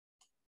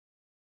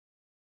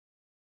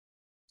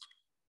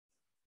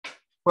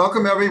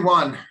Welcome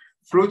everyone.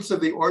 Fruits of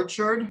the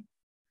Orchard,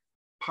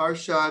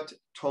 Parshat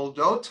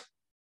Toldot.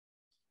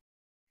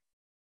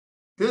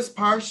 This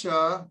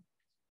parsha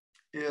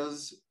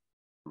is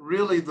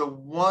really the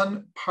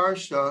one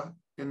parsha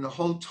in the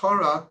whole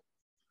Torah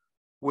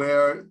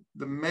where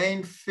the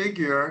main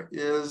figure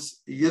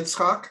is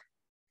Yitzchak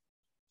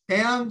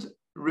and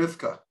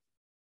Rivka.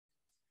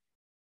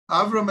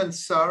 Avram and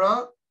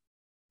Sarah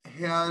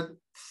had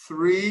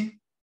 3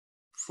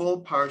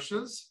 full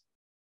parshas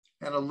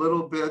and a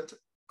little bit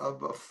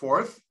of a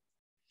fourth.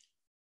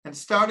 And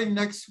starting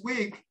next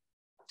week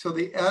till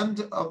the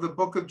end of the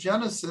book of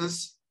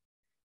Genesis,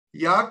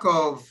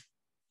 Yaakov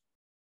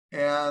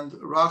and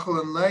Rachel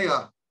and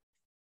Leah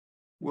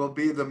will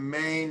be the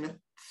main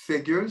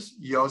figures,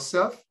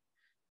 Yosef,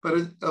 but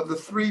of the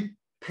 3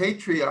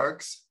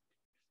 patriarchs,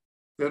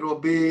 that will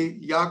be,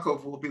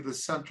 Yaakov will be the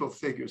central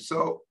figure.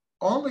 So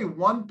only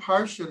one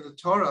parsha in the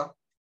Torah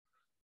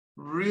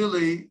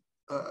really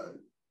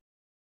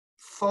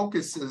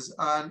focuses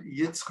on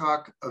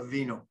Yitzchak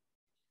Avinu.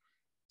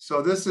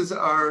 So this is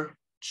our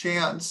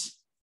chance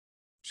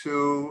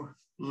to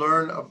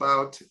learn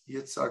about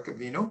Yitzchak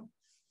Avinu.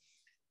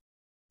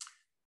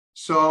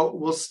 So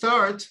we'll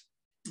start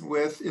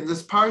with, in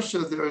this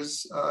parsha,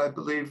 there's, I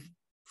believe,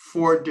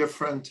 4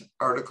 different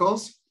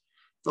articles.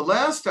 The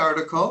last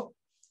article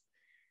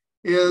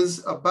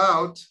is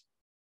about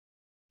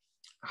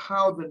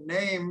how the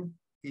name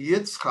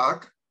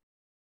Yitzchak,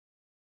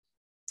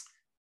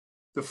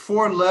 the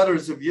 4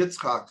 letters of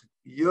Yitzchak,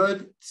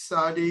 Yud,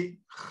 Tzadi,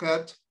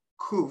 Chet,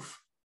 Kuf,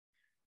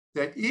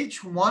 that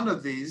each one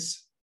of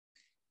these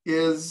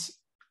is,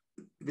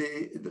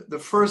 the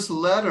first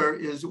letter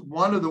is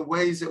one of the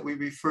ways that we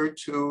refer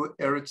to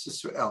Eretz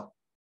Yisrael,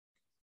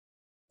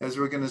 as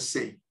we're going to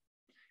see.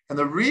 And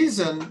the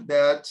reason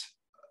that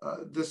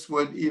this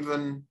would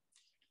even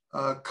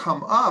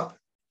come up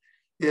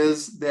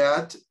is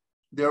that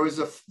there was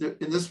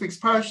in this week's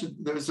parsha,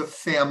 there's a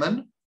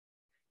famine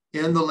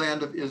in the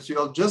land of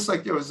Israel, just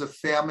like there was a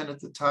famine at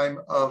the time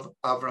of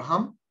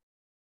Abraham.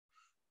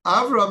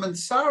 Avram and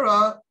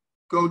Sarah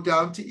go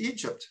down to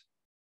Egypt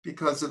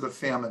because of the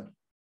famine.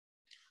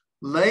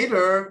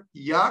 Later,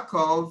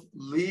 Yaakov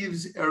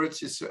leaves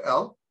Eretz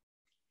Yisrael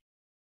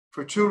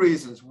for 2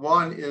 reasons.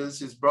 One is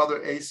his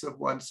brother Issac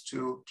wants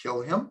to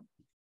kill him,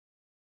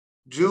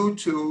 due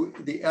to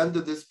the end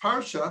of this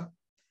parsha,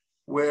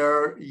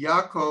 where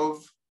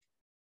Yaakov,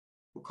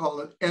 we'll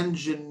call it,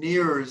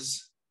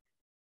 engineers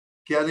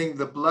getting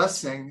the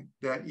blessing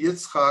that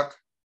Yitzchak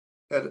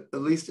had,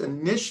 at least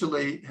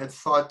initially, had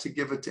thought to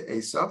give it to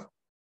Esau.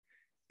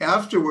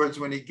 Afterwards,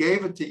 when he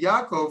gave it to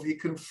Yaakov, he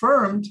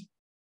confirmed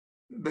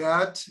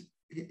that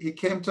he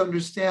came to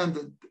understand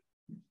that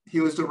he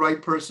was the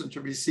right person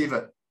to receive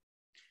it.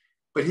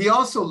 But he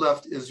also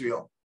left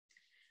Israel.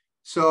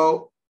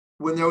 So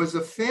when there was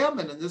a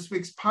famine in this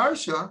week's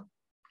parsha,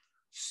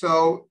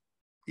 so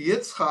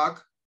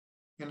Yitzchak,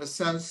 in a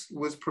sense,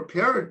 was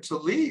prepared to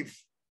leave.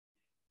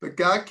 But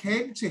God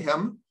came to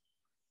him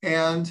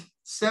and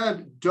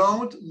said,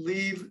 don't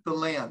leave the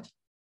land.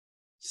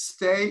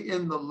 Stay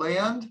in the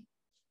land.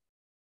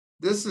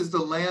 This is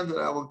the land that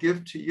I will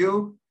give to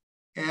you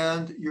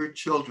and your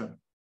children.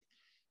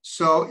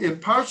 So in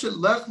Parshat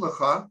Lech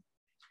Lecha,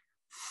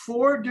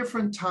 4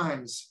 different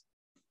times,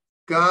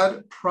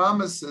 God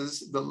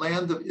promises the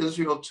land of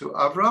Israel to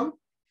Avram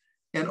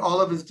and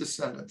all of his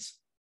descendants.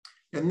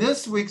 In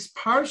this week's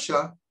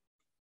Parsha,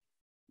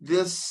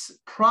 this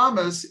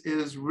promise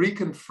is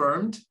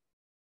reconfirmed,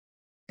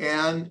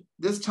 and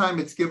this time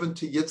it's given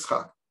to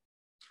Yitzchak.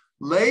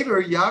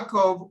 Later,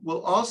 Yaakov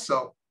will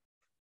also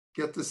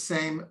get the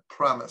same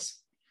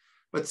promise.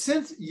 But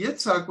since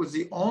Yitzchak was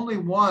the only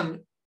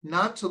one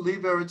not to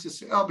leave Eretz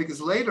Yisrael,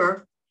 because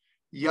later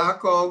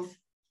Yaakov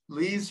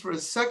leaves for a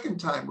second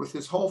time with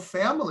his whole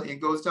family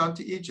and goes down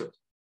to Egypt.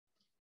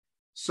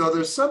 So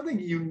there's something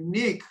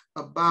unique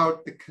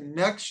about the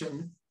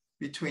connection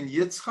between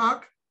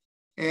Yitzchak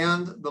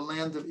and the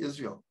land of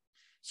Israel.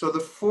 So the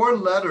 4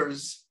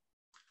 letters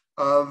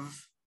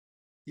of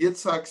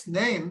Yitzchak's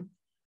name,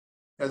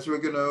 as we're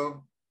going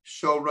to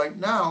show right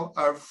now,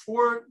 are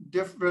 4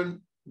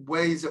 different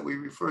ways that we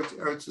refer to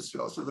Eretz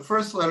Yisrael. So the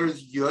first letter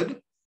is Yud,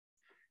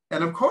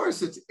 and of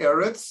course it's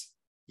Eretz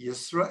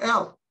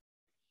Yisrael.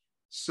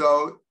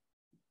 So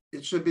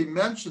it should be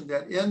mentioned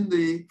that in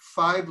the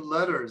 5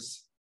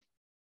 letters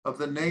of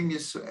the name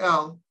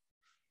Yisrael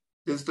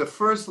is the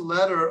first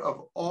letter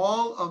of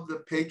all of the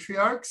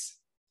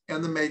patriarchs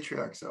and the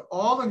matriarchs. Are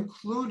all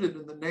included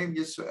in the name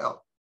Yisrael.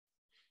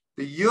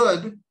 The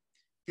Yud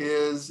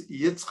is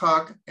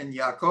Yitzchak and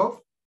Yaakov.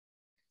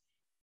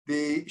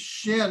 The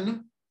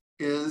Shin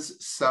is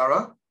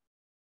Sarah.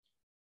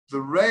 The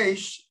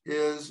Resh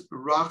is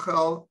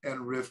Rachel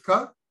and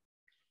Rivka.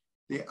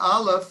 The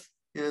Aleph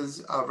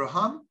is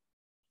Abraham.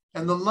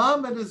 And the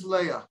Lamed is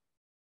Leah.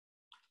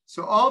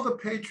 So all the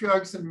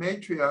patriarchs and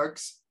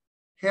matriarchs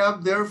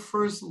have their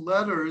first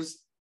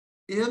letters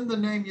in the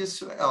name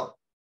Yisrael.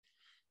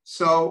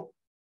 So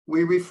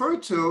we refer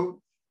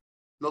to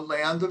the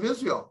land of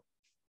Israel.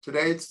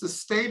 Today it's the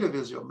state of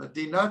Israel,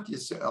 Medinat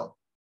Yisrael.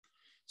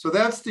 So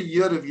that's the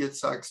Yud of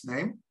Yitzchak's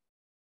name.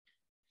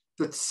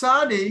 The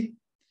Tzadi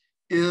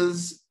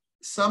is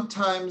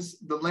sometimes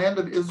the land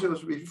of Israel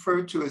is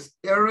referred to as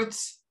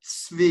Eretz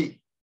Tzvi,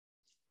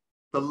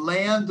 the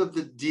land of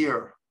the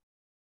deer.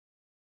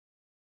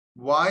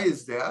 Why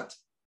is that?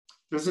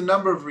 There's a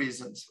number of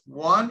reasons.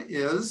 One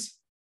is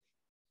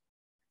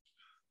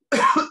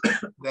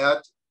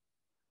that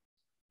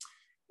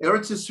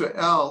Eretz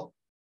Israel,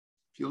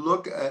 if you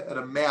look at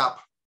a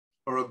map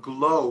or a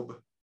globe,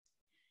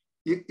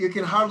 you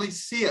can hardly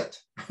see it.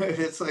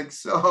 It's like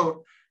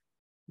so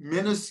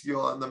minuscule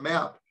on the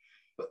map.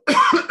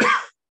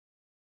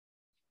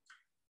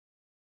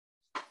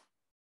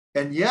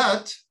 And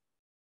yet,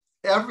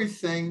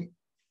 everything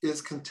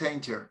is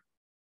contained here.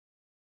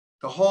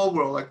 The whole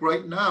world, like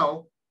right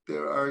now,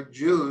 there are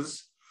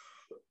Jews,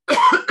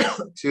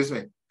 excuse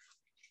me.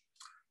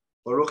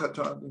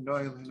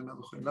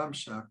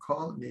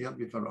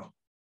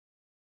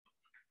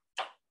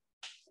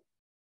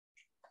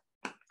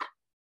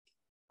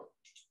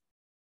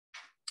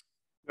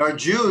 There are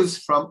Jews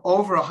from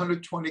over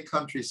 120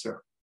 countries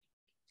here.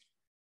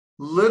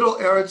 Little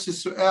Eretz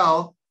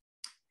Israel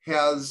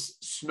has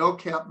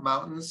snow-capped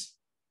mountains,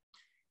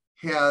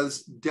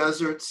 has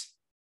deserts,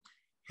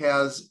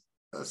 has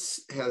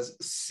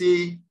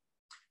sea,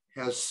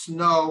 has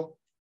snow,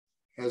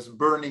 has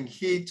burning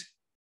heat,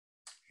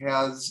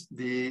 has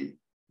the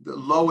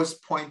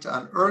lowest point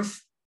on Earth,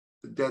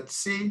 the Dead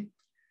Sea,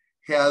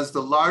 has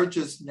the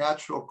largest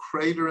natural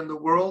crater in the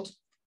world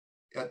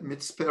at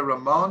Mitzpeh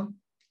Ramon,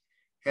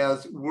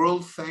 has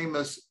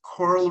world-famous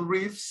coral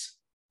reefs,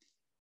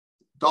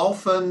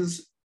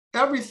 dolphins.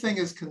 Everything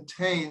is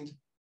contained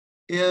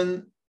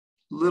in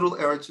little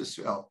Eretz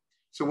Israel.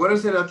 So what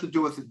does it have to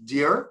do with a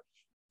deer?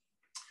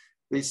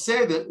 They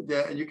say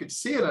that, and you can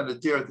see it on a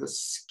deer, the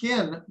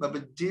skin of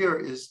a deer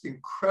is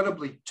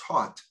incredibly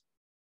taut.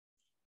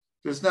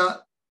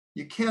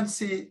 You can't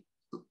see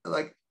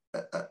like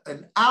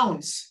an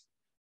ounce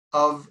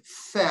of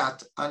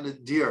fat on a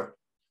deer,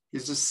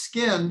 because the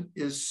skin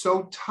is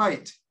so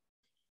tight.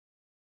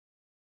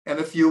 And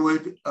if you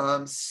would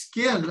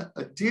skin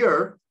a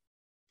deer,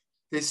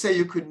 they say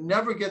you could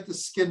never get the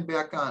skin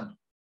back on.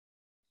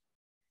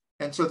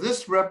 And so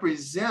this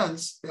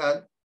represents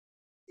that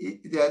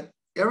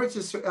Eretz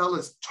Israel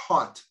is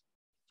taut.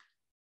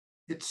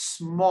 It's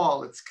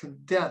small, it's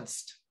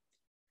condensed.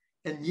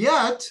 And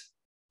yet,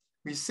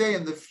 we say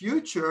in the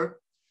future,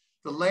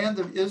 the land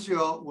of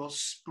Israel will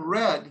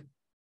spread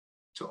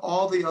to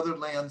all the other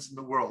lands in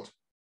the world.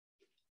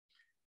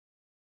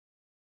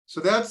 So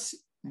that's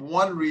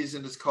one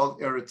reason it's called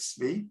Eretz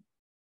Tzvi.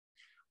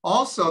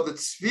 Also, the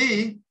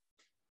Tzvi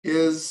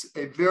is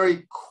a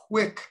very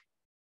quick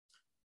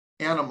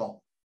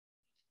animal.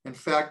 In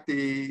fact,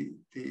 the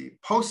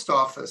post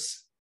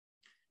office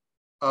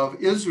of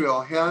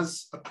Israel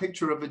has a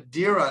picture of a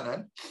deer on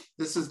it.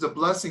 This is the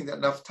blessing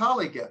that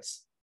Naphtali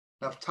gets.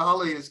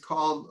 Naphtali is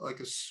called like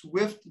a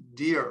swift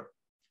deer.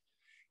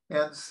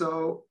 And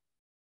so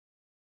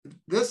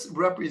this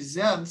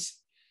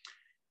represents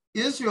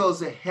Israel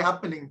as a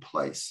happening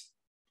place.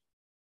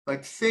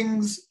 Like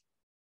things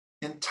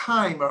in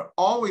time are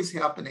always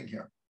happening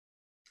here.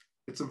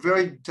 It's a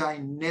very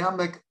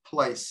dynamic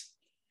place.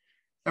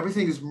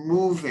 Everything is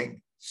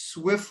moving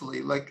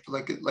swiftly like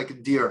a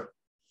deer.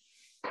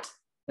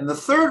 And the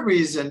third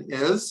reason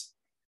is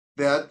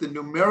that the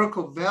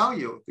numerical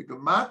value, the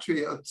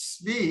gematria of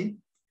Tzvi,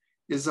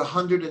 is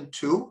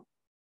 102,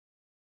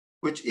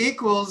 which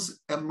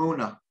equals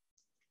emunah,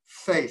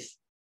 faith.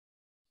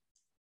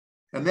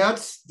 And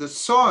that's the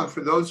song,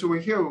 for those who were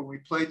here when we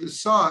played the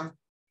song,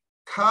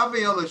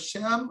 Kavi el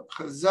Hashem,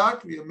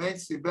 chazak v'yamein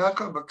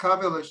tzlibecha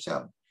v'kavi el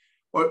Hashem.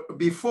 Or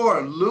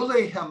before,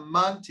 lule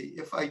hamanti,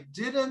 if I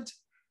didn't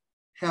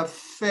have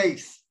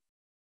faith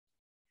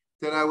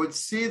that I would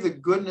see the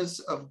goodness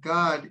of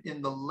God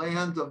in the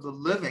land of the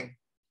living.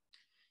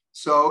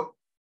 So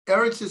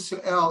Eretz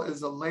Israel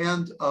is a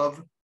land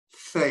of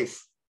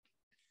faith,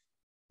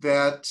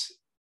 that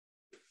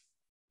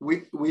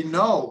we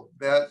know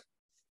that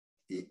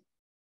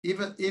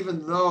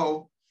even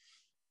though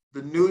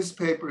the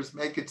newspapers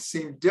make it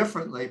seem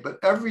differently, but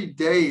every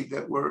day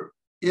that we're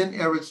in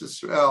Eretz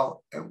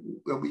Israel and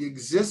we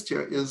exist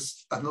here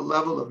is on the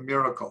level of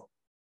miracle.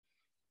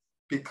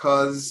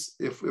 Because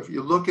if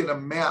you look at a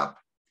map,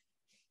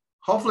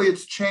 hopefully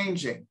it's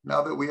changing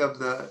now that we have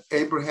the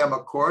Abraham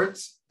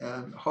Accords,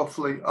 and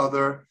hopefully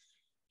other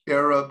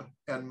Arab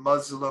and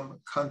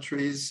Muslim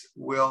countries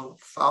will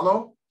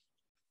follow.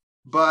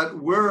 But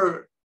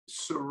we're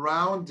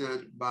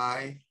surrounded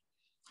by,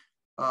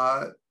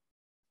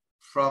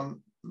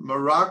 from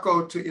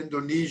Morocco to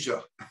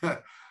Indonesia,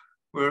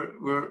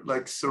 we're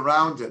like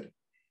surrounded.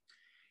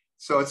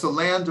 So it's a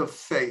land of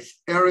faith,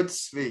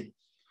 Eretz Tzvi.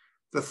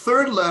 The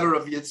third letter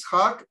of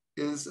Yitzchak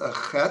is a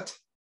chet,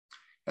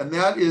 and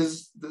that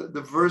is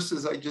the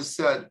verses I just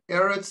said,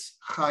 Eretz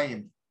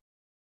Chaim.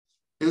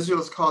 Israel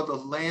is called the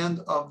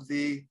land of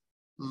the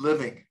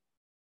living.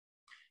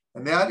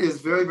 And that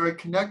is very, very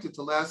connected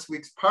to last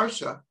week's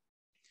Parsha.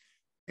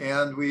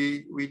 And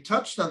we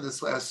touched on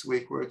this last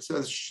week where it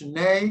says,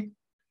 Shnei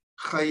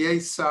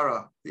Chaye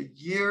Sarah, the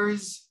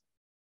years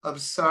of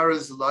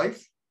Sarah's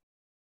life.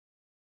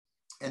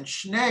 And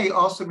Shnei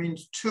also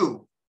means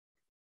two.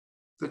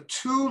 The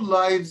two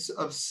lives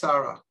of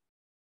Sarah.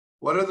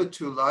 What are the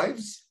two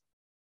lives?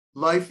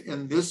 Life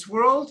in this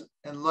world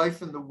and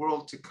life in the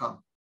world to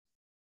come.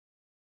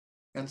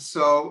 And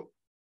so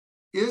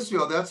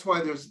Israel, that's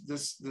why there's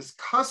this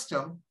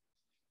custom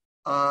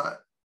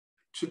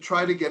to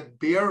try to get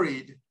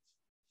buried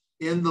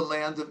in the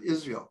land of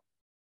Israel.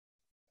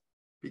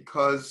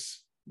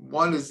 Because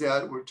one is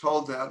that we're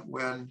told that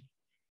when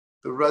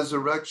the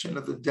resurrection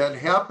of the dead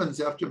happens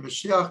after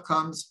Mashiach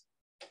comes,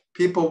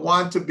 people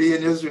want to be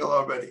in Israel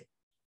already.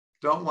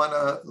 Don't want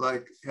to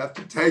have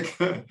to take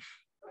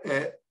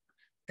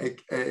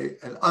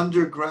an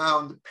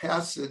underground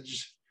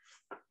passage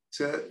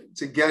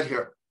to get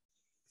here.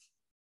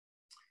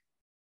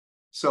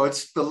 So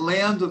it's the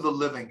land of the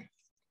living.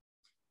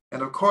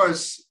 And of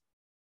course,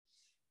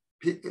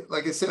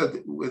 like I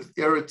said, with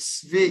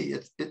Eretz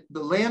Tzvi,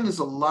 the land is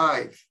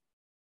alive.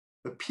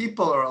 The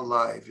people are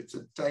alive. It's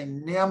a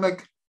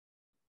dynamic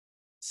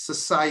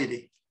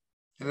society.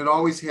 And it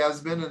always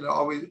has been and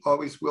it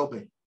always will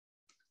be.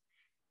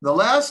 The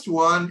last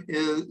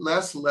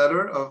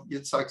letter of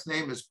Yitzchak's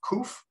name is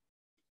Kuf.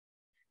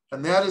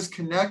 And that is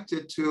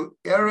connected to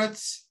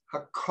Eretz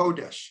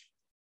HaKodesh,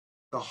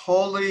 the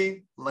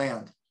Holy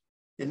Land.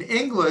 In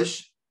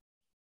English,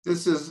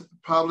 this is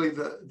probably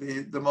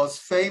the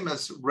most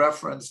famous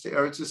reference to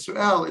Eretz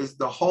Yisrael is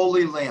the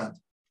Holy Land,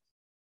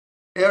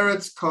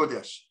 Eretz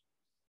Kodesh.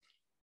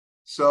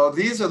 So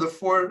these are the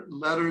four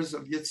letters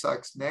of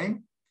Yitzchak's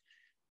name.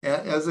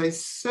 And as I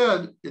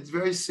said, it's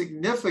very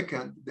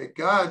significant that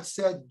God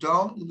said,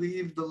 don't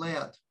leave the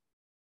land.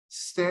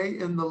 Stay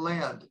in the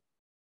land.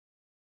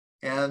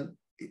 And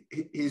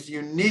he's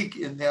unique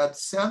in that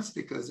sense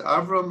because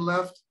Avram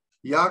left,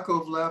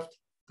 Yaakov left,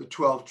 the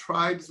 12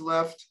 tribes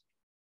left.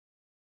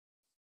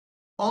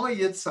 Only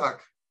Yitzchak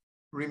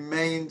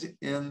remained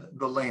in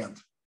the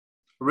land.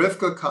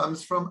 Rivka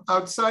comes from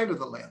outside of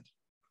the land.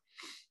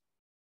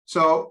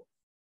 So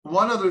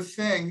one other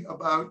thing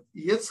about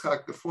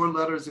Yitzchak, the four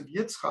letters of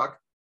Yitzchak,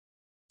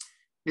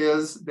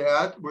 is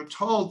that we're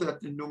told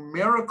that the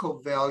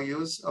numerical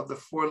values of the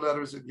four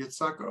letters of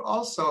Yitzchak are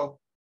also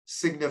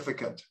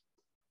significant.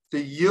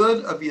 The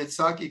Yud of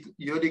Yitzchak,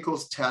 Yud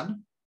equals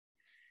 10,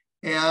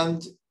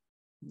 and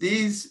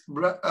these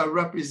are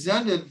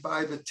represented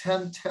by the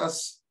 10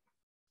 tests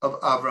of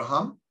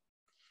Abraham.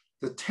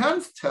 The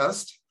 10th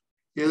test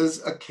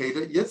is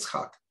Akedah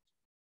Yitzchak,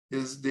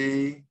 is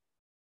the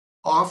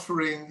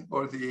offering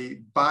or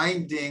the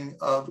binding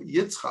of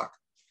Yitzchak.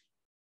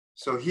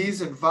 So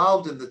he's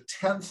involved in the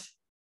 10th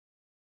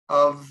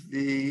of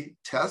the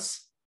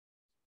tests.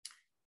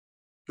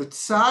 The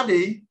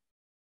tzadi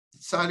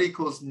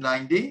equals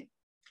 90.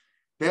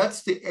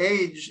 That's the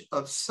age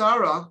of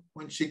Sarah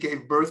when she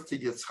gave birth to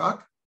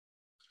Yitzchak.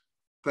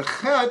 The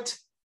chet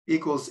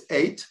equals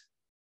 8.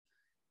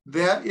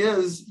 That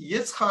is,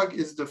 Yitzchak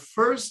is the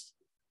first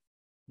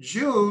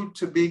Jew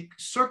to be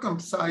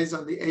circumcised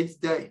on the 8th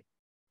day.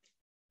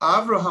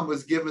 Abraham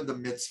was given the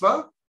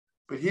mitzvah,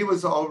 but he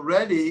was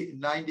already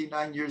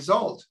 99 years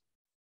old.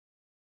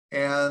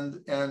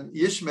 And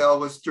Ishmael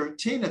was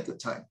 13 at the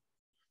time.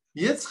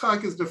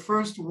 Yitzchak is the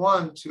first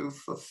one to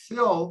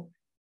fulfill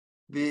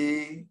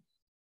the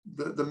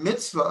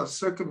mitzvah of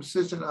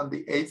circumcision on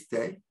the 8th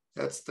day.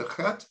 That's the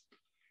chet.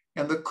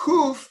 And the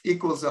kuf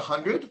equals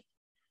 100.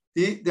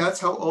 That's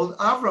how old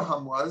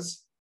Abraham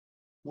was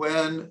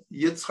when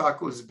Yitzchak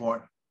was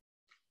born.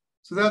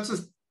 So that's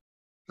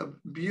a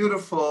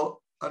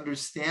beautiful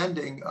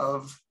understanding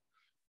of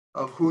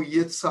who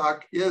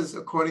Yitzchak is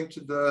according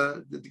to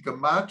the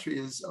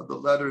gematrias of the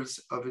letters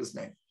of his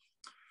name.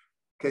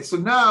 Okay, so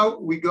now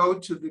we go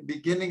to the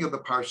beginning of the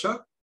parsha.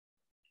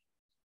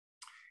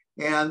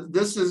 And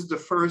this is the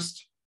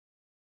first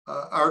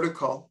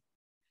article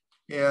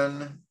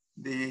in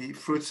the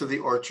fruits of the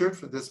orchard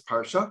for this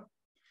parsha.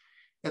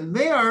 And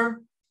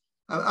there,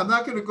 I'm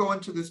not going to go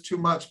into this too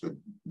much, but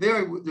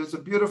there's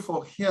a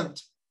beautiful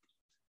hint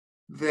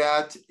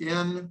that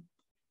in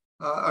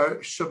our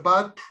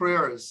Shabbat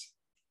prayers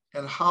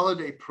and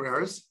holiday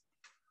prayers,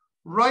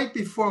 right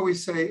before we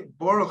say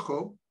Baruch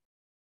Hu,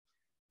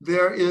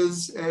 there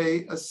is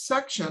a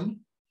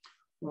section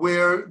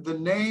where the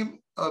name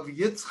of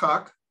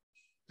Yitzchak,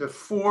 the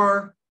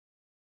four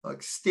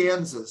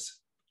stanzas,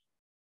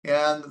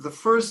 and the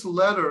first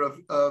letter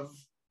of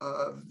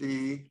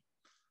the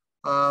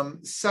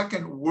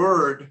second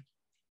word,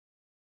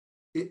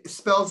 it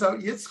spells out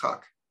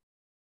Yitzchak.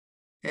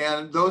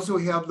 And those who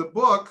have the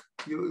book,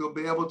 you'll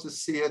be able to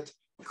see it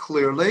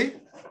clearly.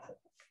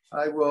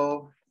 I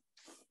will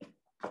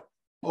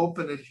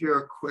open it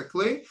here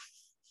quickly.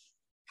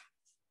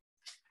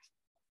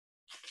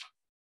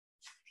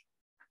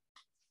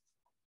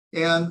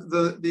 And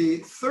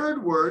the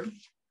third word,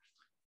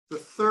 the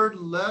third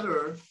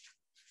letter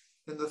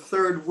in the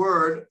third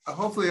word,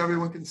 hopefully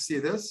everyone can see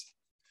this.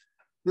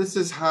 This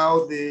is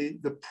how the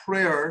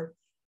prayer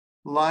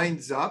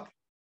lines up.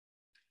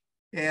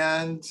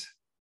 And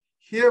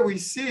here we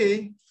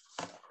see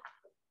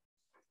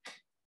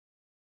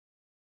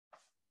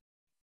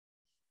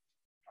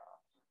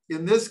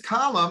in this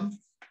column,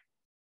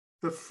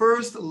 the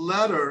first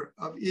letter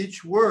of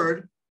each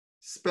word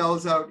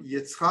spells out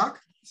Yitzchak.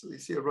 So you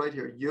see it right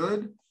here,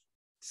 Yud,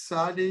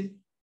 Tzadi,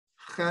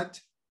 Chet,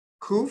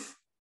 Kuf.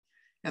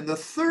 And the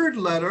third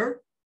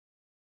letter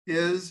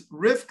is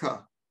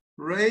Rivka,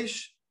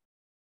 Resh,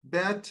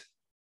 Bet,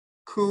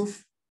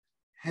 Kuf,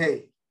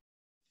 Hey.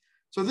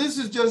 So this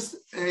is just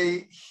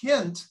a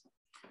hint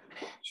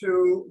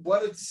to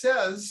what it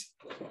says,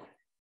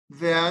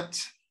 that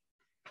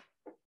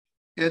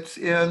it's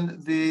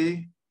in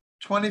the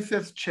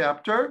 25th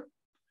chapter,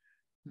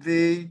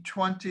 the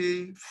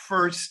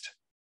 21st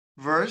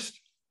verse,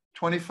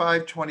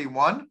 25,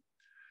 21.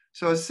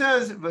 So it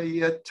says,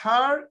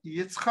 V'yetar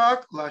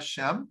Yitzchak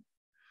Lashem,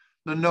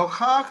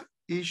 l'nochach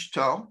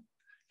ishto,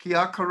 ki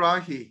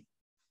akarahi.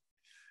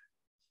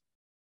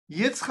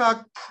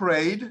 Yitzchak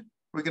prayed.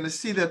 We're going to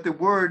see that the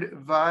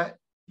word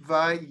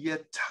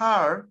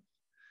Vayetar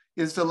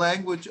is the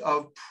language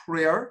of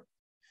prayer.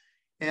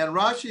 And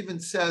Rashi even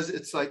says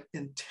it's like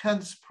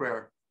intense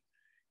prayer.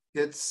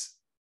 It's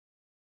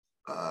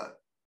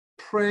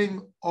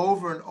praying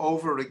over and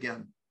over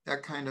again,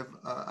 that kind of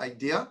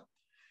idea.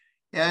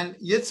 And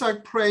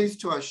Yitzchak prays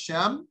to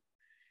Hashem.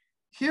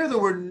 Here the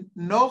word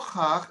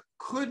nochach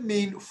could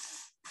mean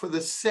for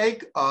the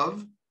sake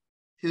of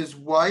his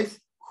wife,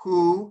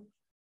 who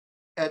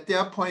at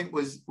that point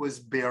was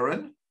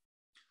barren.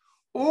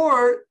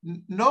 Or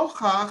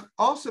nochach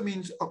also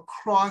means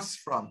across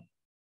from.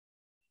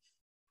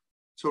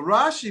 So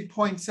Rashi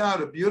points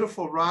out, a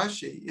beautiful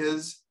Rashi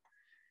is,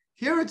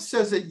 here it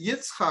says that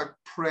Yitzchak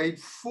prayed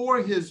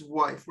for his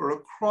wife, or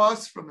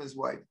across from his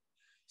wife.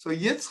 So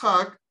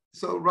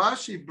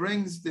Rashi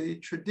brings the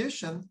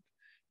tradition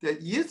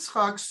that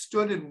Yitzchak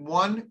stood in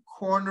one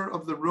corner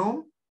of the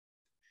room,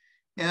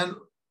 and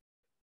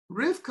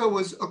Rivka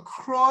was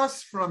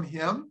across from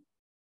him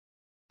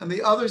on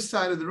the other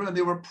side of the room.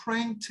 They were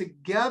praying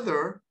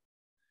together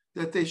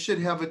that they should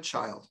have a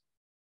child.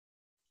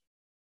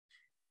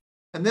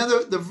 And then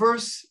the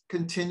verse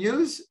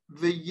continues,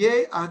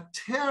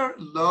 V'ye'ater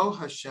lo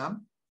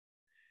Hashem.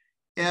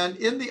 And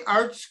in the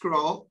Art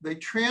Scroll, they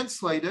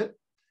translate it,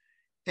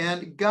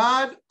 and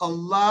God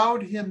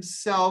allowed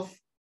himself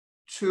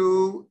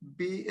to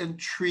be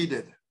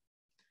entreated.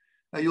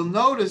 Now you'll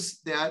notice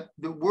that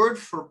the word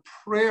for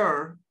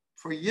prayer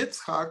for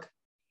Yitzchak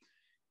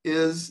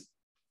is,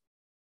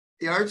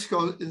 the Art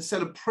Scroll,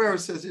 instead of prayer,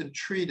 says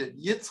entreated.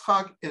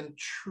 Yitzchak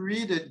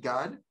entreated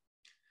God.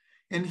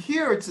 And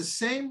here it's the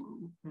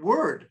same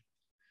word.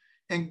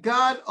 And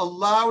God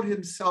allowed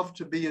himself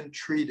to be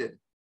entreated.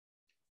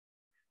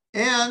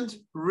 And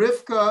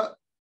Rivka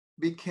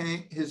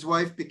his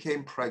wife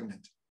became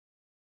pregnant.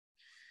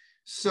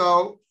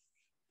 So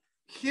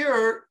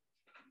here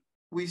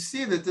we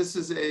see that this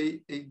is a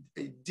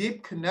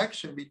deep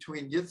connection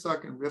between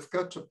Yitzchak and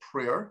Rivka to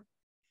prayer.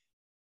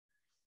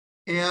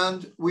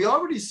 And we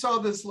already saw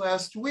this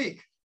last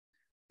week,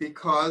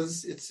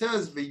 because it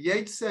says,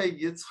 V'yetze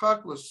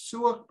Yitzchak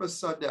l'suach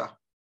b'sadeh,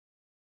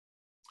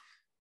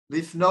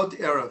 lifnot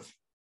erev,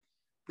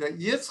 that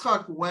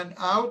Yitzchak went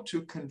out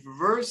to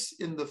converse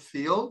in the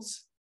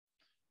fields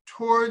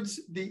towards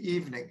the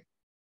evening.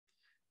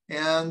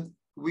 And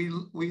we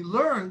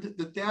learned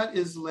that that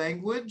is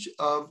language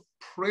of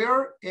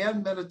prayer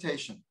and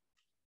meditation.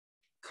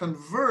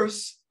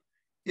 Converse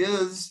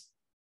is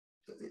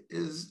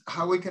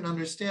how we can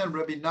understand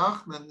Rabbi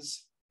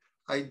Nachman's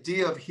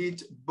idea of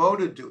hit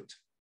bodedut,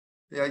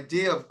 the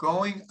idea of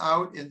going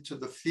out into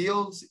the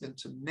fields,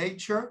 into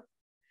nature,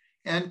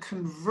 and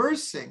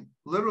conversing,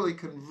 literally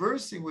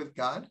conversing with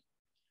God,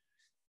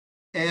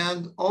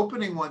 and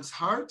opening one's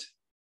heart,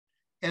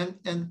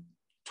 and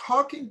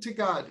talking to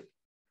God.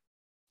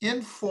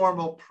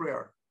 Informal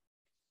prayer.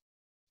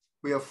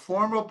 We have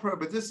formal prayer,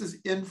 but this is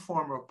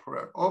informal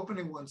prayer,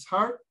 opening one's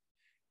heart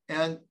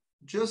and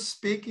just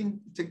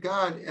speaking to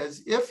God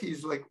as if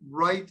he's like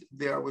right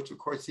there, which of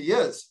course he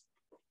is.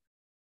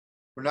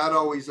 We're not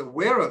always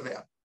aware of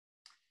that.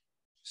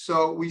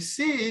 So we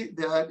see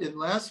that in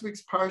last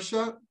week's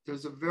Parsha,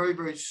 there's a very,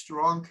 very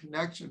strong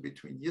connection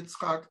between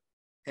Yitzchak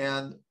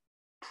and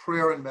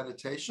prayer and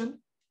meditation.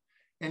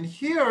 And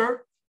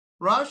here,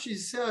 Rashi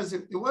says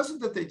it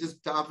wasn't that they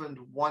just davened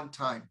one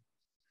time,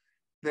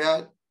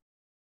 that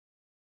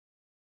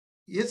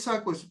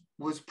Yitzchak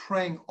was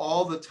praying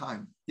all the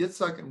time.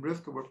 Yitzchak and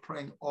Rivka were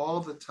praying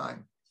all the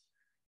time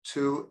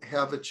to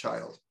have a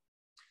child.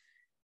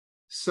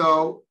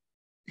 So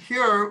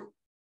here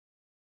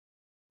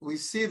we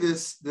see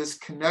this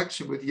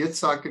connection with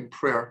Yitzchak and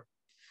prayer.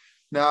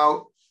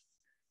 Now,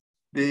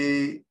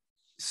 the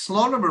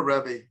Slonim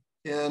Rebbe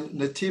in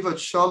Netivat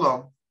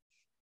Shalom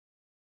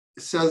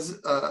says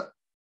an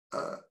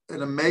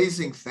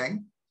amazing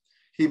thing.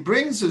 He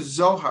brings a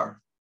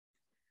Zohar,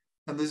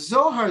 and the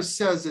Zohar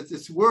says that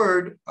this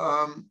word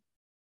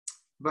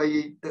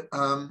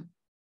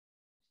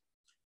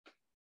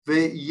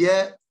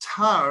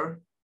Ve'yetar,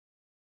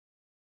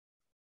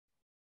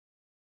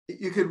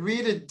 you could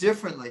read it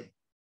differently,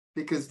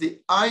 because the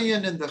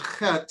ayin and the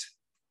chet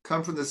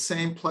come from the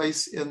same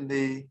place in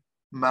the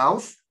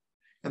mouth,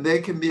 and they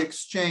can be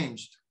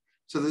exchanged.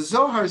 So the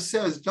Zohar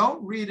says,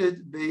 don't read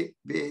it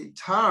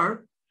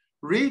be'tar,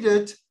 read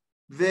it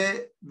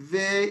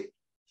ve'yechtar.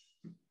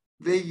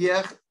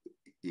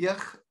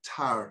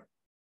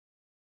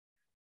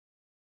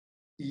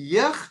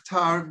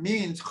 Yechtar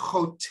means,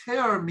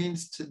 choter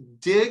means to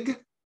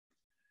dig,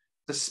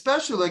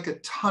 especially like a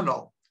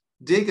tunnel,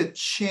 dig a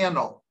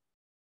channel.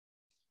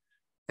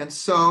 And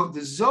so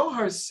the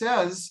Zohar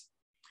says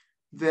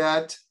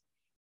that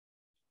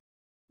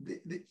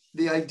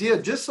the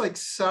idea, just like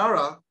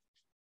Sarah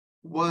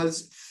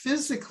was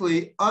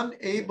physically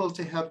unable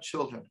to have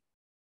children,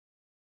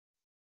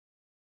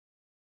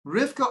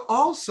 Rivka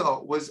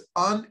also was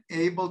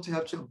unable to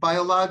have children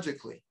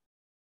biologically.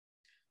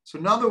 So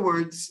in other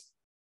words,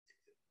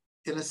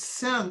 in a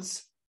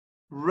sense,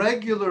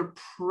 regular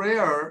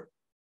prayer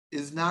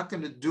is not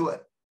going to do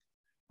it.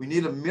 We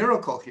need a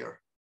miracle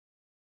here.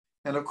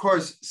 And of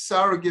course,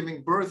 Sarah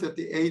giving birth at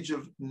the age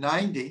of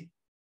 90,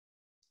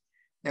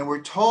 and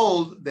we're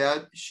told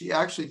that she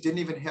actually didn't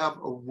even have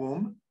a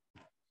womb.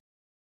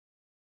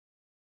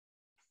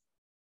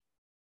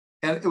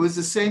 And it was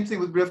the same thing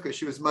with Rivka.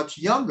 She was much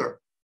younger.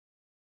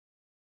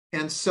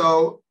 And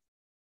so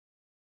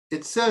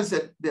it says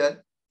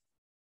that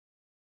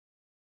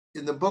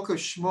in the book of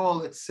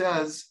Shmuel, it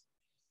says,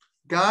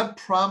 God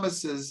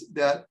promises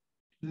that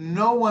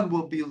no one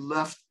will be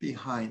left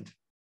behind.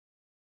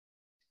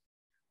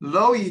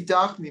 Lo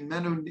yidach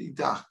mimenu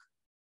nidach.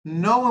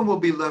 No one will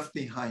be left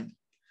behind.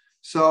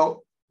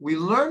 So we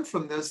learn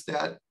from this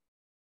that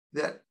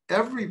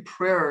every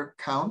prayer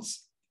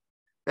counts.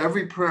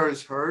 Every prayer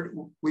is heard.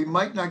 We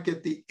might not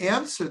get the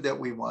answer that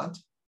we want,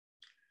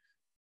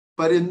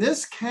 but in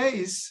this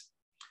case,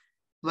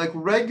 like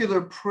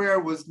regular prayer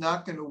was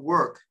not going to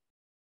work.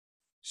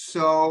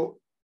 So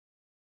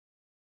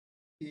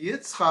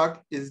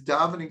Yitzchak is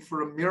davening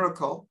for a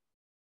miracle.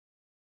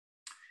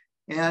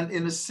 And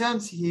in a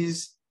sense,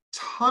 he's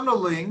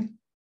tunneling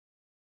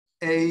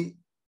a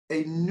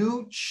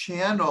new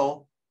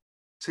channel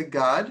to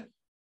God.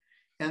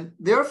 And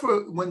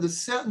therefore, when the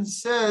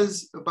sentence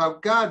says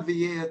about God,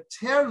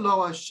 V'yeter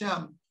lo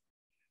Hashem,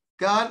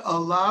 God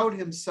allowed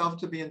himself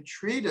to be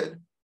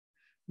entreated,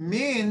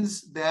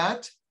 means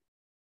that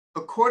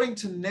according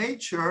to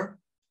nature,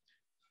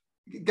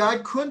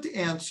 God couldn't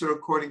answer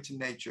according to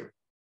nature.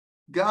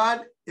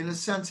 God, in a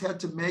sense, had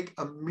to make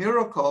a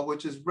miracle,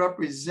 which is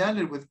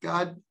represented with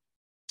God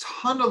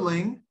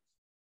tunneling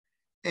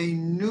a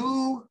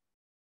new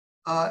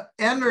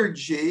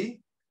energy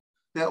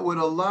that would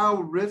allow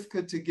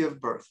Rivka to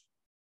give birth.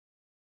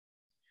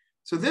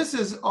 So this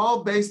is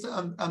all based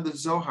on the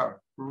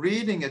Zohar.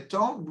 Reading it,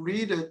 don't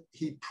read it,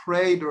 he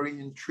prayed or he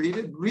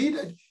entreated. Read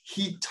it,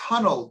 he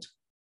tunneled.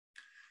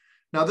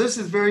 Now this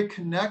is very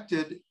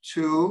connected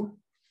to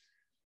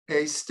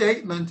a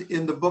statement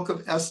in the book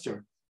of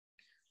Esther.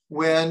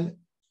 When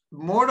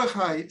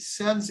Mordechai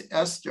sends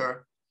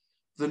Esther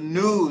the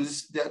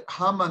news that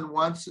Haman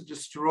wants to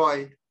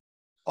destroy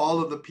all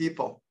of the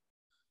people,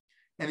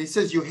 and he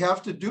says, you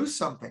have to do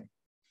something.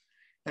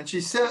 And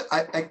she said,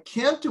 I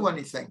can't do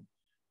anything.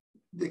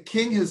 The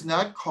king has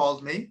not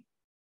called me,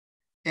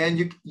 and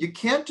you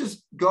can't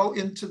just go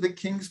into the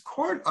king's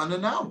court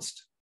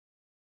unannounced.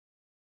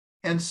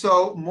 And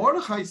so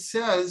Mordechai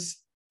says,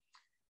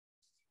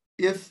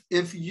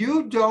 if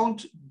you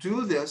don't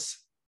do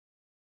this,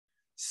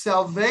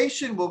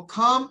 salvation will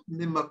come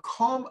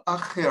mimakom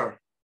acher,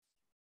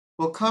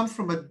 will come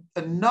from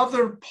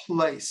another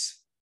place.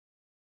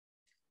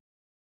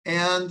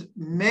 And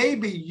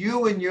maybe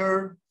you and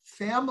your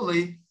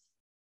family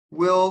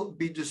will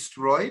be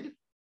destroyed.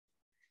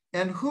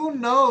 And who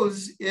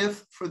knows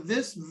if for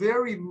this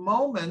very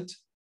moment,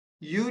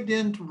 you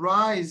didn't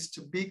rise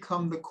to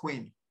become the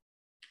queen.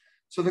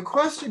 So the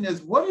question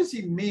is, what does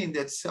he mean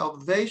that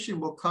salvation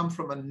will come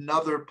from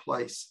another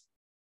place?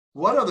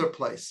 What other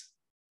place?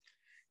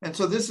 And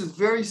so this is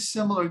very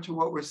similar to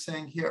what we're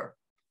saying here.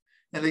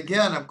 And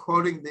again, I'm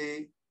quoting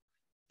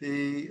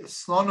the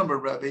Slonomer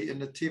Rebbe in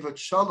Netivat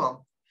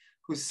Shalom,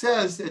 who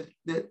says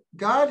that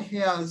God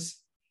has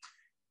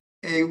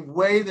a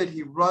way that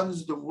he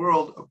runs the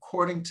world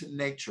according to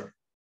nature.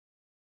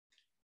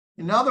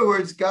 In other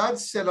words, God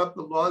set up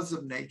the laws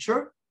of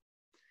nature,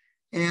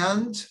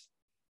 and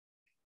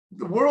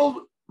the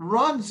world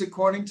runs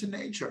according to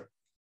nature.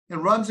 It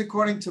runs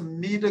according to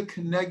Mida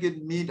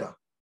Keneged Mida.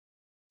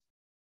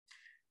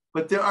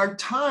 But there are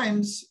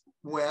times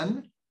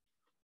when,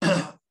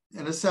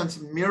 in a sense,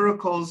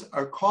 miracles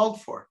are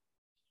called for.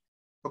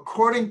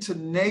 According to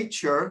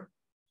nature,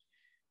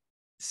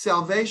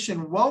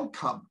 salvation won't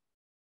come.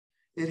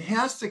 It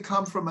has to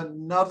come from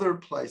another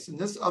place. And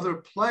this other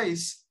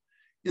place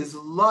is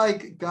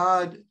like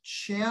God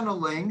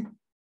channeling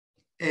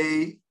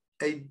a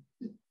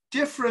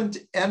different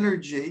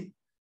energy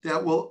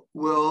that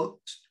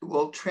will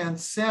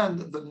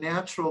transcend the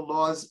natural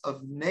laws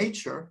of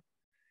nature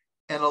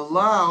and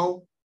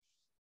allow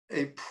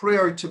a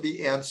prayer to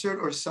be answered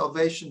or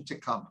salvation to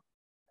come.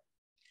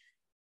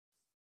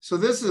 So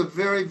this is a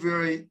very,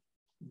 very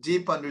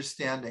deep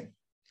understanding.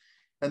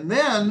 And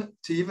then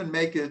to even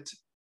make it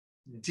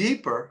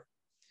deeper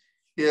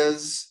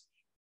is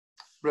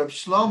Reb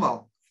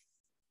Shlomo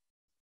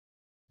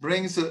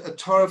brings a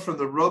Torah from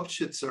the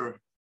Ropchitzer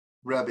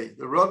Rebbe.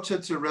 The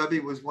Ropchitzer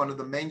Rebbe was one of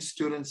the main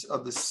students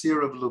of the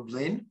Seer of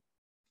Lublin,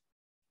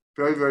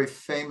 very, very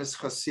famous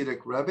Hasidic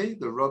Rebbe,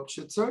 the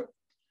Ropchitzer.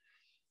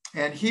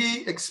 And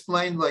he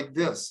explained like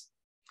this.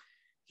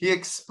 He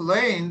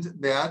explained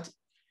that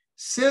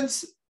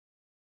since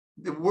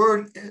the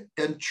word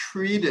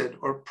entreated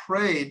or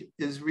prayed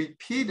is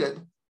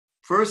repeated,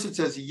 first it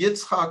says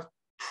Yitzchak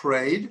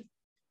prayed,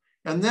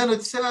 and then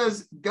it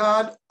says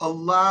God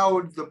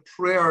allowed the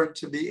prayer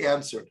to be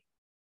answered,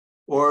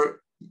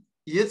 or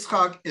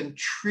Yitzchak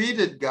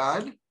entreated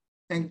God,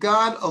 and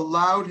God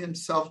allowed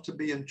himself to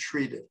be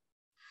entreated.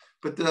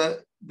 But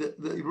the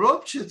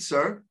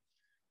Ropchitzer,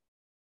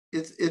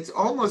 it's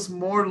almost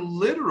more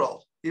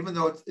literal, even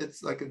though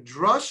it's like a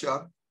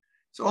drasha,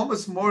 it's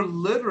almost more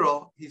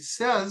literal. He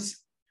says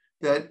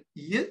that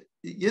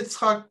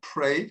Yitzchak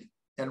prayed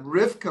and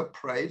Rivka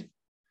prayed,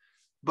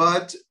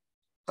 but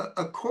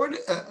according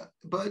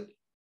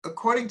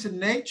to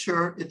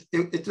nature,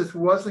 it just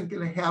wasn't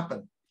going to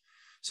happen.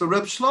 So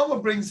Reb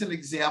Shlomo brings an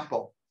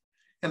example,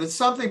 and it's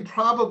something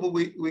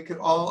probably we could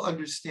all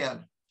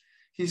understand.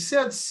 He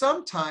said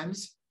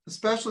sometimes,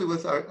 especially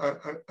with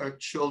our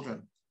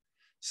children,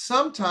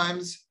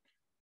 sometimes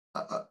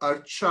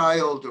our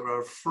child or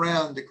our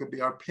friend, it could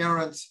be our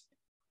parents,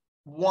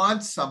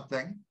 want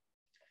something,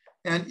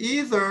 and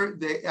either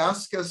they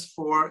ask us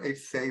for a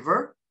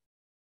favor,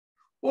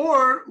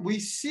 or we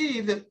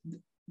see that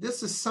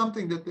this is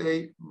something that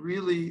they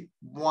really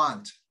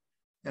want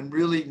and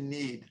really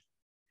need.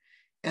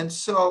 And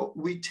so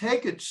we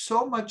take it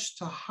so much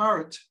to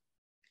heart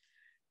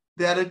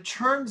that it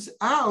turns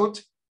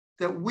out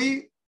that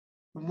we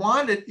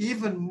want it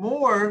even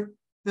more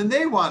than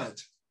they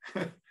want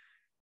it.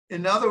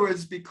 In other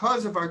words,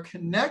 because of our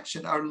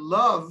connection, our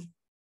love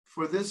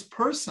for this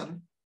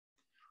person,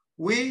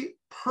 we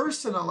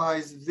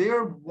personalize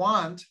their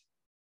want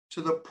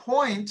to the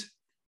point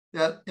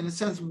that, in a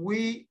sense,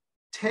 we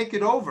take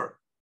it over.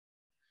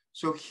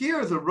 So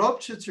here the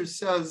Ropchitzer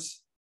says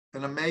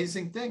an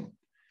amazing thing.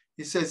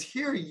 He says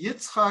here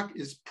Yitzchak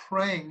is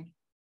praying,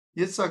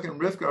 Yitzchak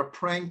and Rivka are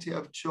praying to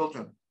have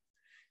children.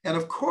 And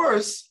of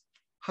course,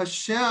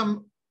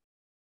 Hashem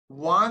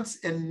wants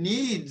and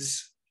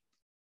needs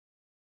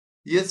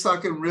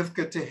Yitzchak and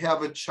Rivka to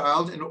have a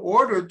child in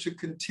order to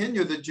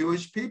continue the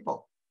Jewish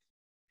people.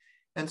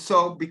 And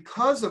so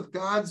because of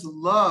God's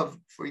love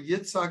for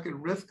Yitzchak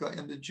and Rivka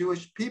and the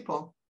Jewish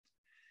people,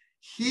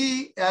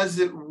 he, as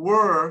it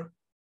were,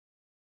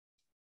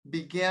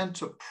 began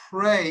to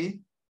pray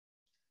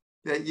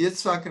that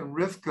Yitzchak and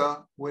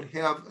Rivka would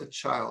have a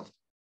child.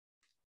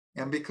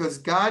 And because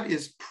God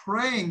is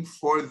praying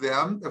for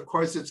them, of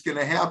course, it's going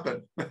to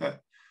happen.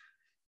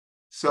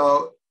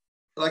 So,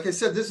 like I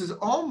said, this is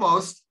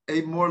almost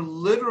a more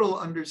literal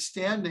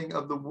understanding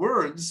of the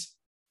words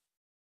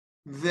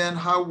than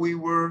how we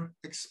were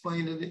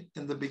explaining it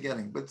in the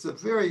beginning. But it's a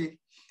very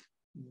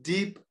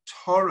deep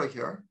Torah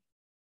here.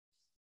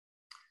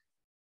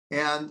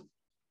 And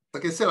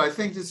like I said, I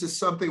think this is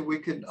something we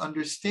can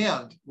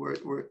understand, where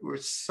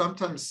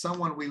sometimes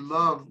someone we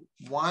love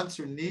wants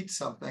or needs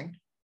something,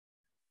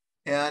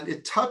 and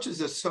it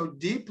touches us so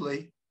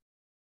deeply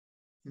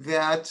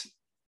that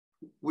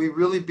we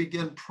really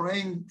begin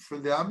praying for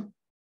them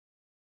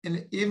in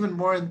an even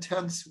more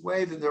intense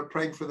way than they're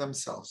praying for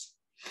themselves.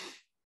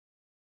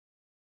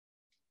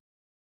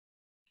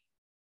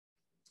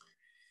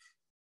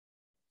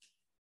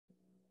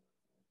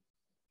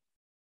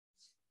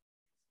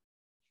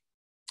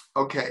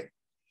 Okay,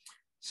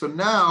 so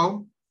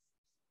now,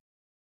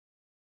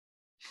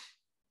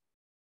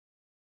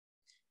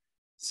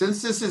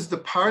 since this is the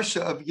Parsha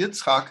of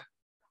Yitzchak,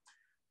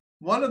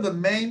 one of the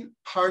main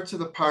parts of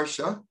the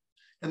Parsha,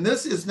 and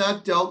this is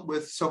not dealt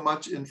with so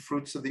much in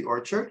Fruits of the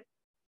Orchard,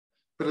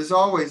 but as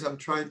always, I'm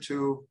trying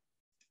to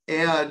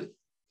add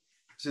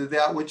to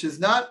that which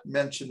is not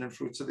mentioned in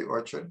Fruits of the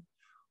Orchard.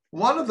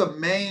 One of the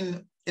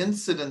main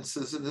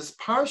incidences in this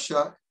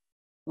Parsha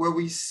where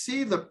we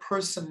see the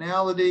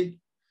personality,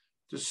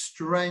 the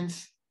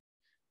strength,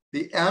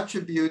 the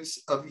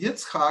attributes of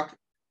Yitzchak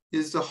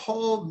is the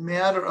whole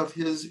matter of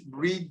his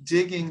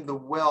redigging the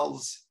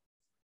wells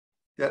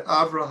that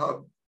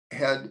Avraham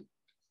had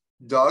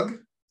dug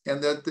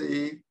and that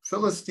the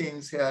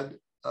Philistines had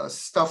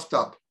stuffed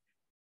up.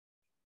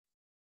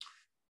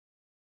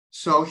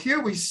 So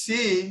here we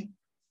see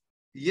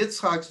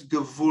Yitzchak's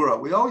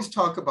gevura. We always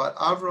talk about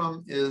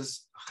Avram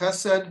is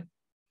chesed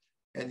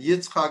and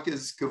Yitzchak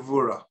is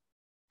gevura.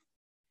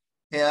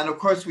 And of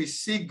course, we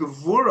see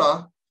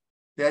gevura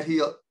that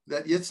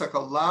Yitzchak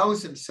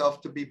allows himself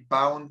to be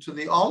bound to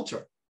the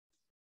altar.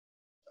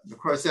 Of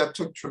course, that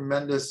took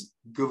tremendous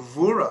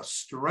gevura,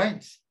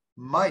 strength,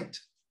 might.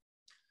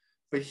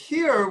 But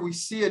here we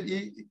see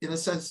it, in a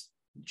sense,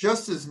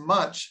 just as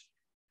much,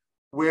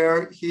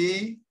 where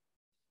he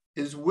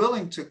is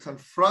willing to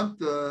confront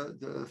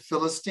the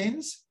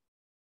Philistines,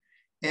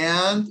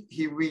 and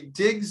he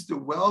redigs the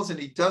wells, and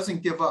he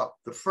doesn't give up.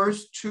 The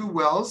first two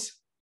wells,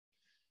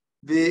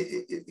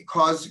 it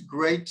caused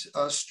great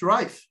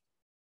strife.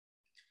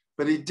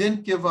 but he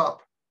didn't give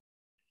up.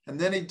 And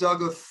then he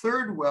dug a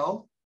third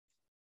well,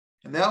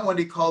 and that one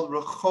he called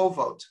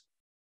Rehovot,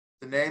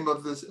 the name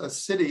of a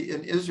city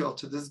in Israel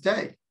to this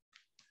day.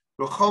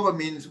 Rehovot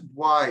means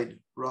wide,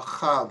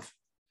 Rachav,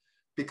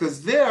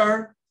 because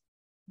there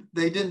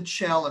they didn't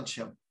challenge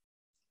him.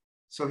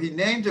 So he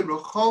named it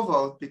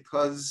Rehovot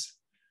because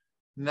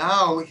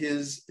now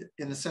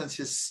in a sense,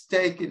 his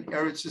stake in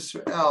Eretz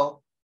Yisrael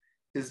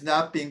is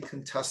not being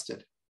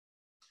contested.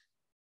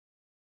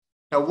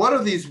 Now, what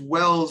do these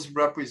wells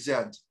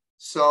represent?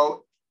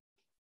 So,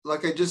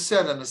 like I just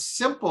said, in a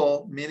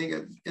simple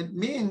meaning, it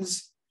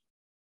means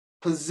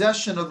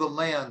possession of the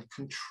land,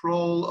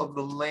 control of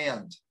the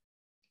land.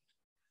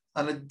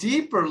 On a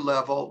deeper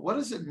level, what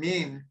does it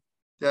mean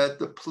that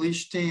the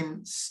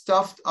Plishtim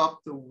stuffed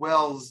up the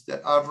wells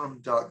that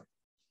Avram dug?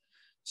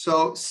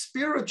 So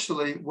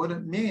spiritually, what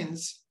it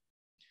means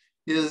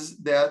is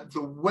that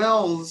the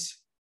wells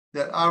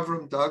that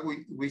Avram dug,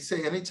 we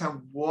say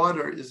anytime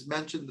water is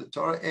mentioned in the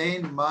Torah,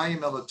 ein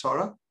mayim el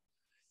Torah,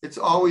 it's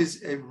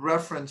always a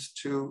reference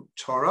to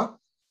Torah.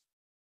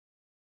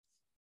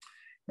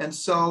 And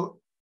so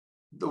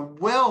the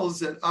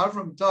wells that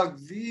Avram dug,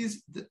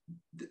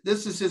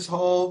 this is his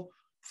whole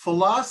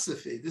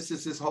philosophy. This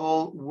is his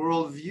whole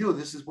worldview.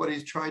 This is what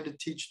he's trying to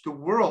teach the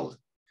world,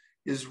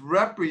 is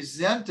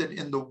represented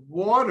in the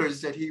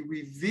waters that he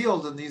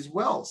revealed in these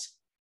wells.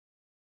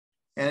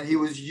 And he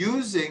was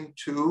using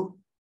to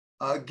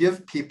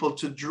give people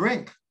to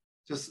drink.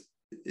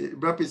 It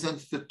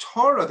represents the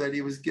Torah that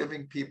he was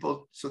giving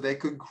people so they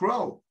could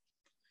grow.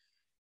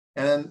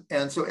 And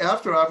so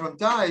after Avram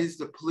dies,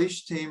 the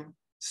Plishtim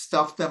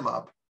stuffed them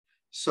up.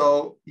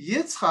 So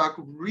Yitzchak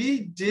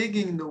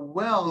redigging the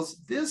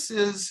wells, this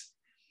is,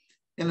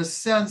 in a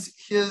sense,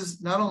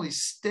 his not only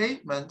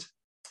statement,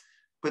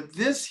 but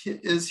this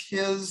is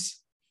his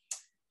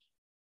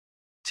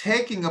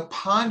taking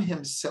upon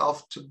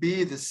himself to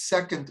be the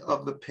second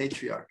of the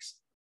patriarchs.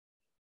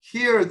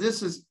 Here,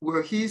 this is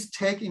where he's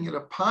taking it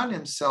upon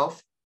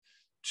himself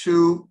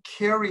to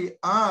carry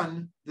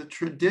on the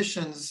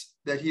traditions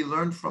that he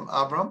learned from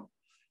Avram,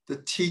 the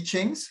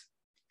teachings.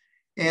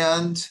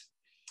 And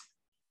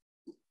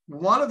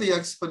one of the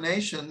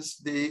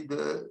explanations,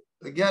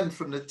 again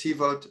from the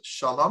Tivot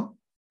Shalom,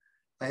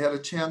 I had a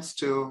chance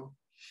to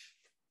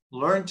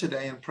learn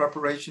today in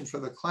preparation for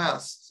the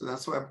class, so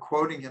that's why I'm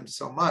quoting him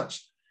so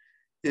much,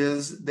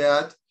 is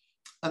that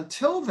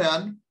until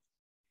then,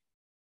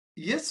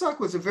 Yitzchak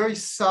was a very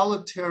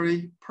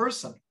solitary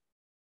person.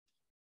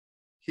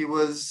 He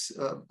was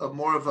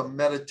more of a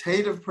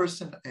meditative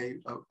person, a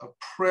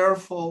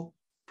prayerful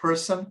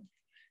person.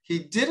 He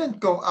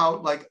didn't go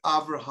out like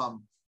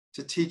Abraham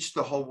to teach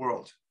the whole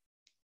world.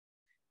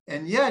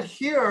 And yet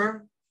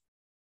here,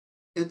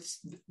 it's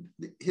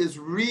his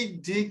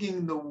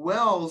redigging the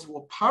wells.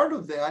 Well, part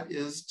of that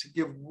is to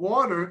give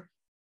water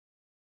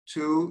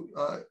to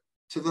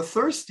the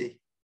thirsty.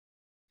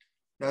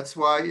 That's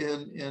why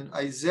in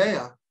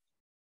Isaiah,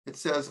 it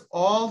says,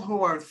 all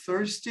who are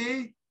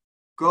thirsty,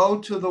 go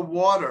to the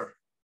water.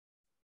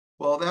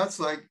 Well, that's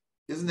like,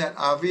 isn't that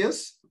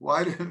obvious?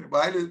 Why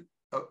did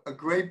a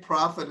great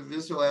prophet of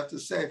Israel have to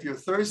say, if you're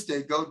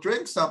thirsty, go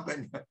drink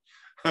something?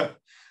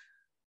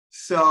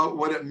 So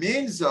what it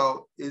means,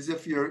 though, is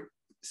if you're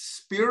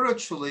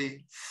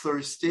spiritually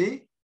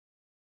thirsty,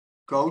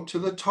 go to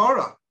the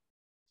Torah.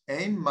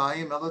 Ein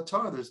mayim el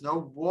Torah. There's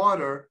no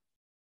water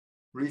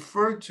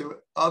referred to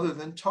other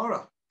than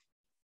Torah.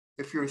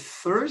 If you're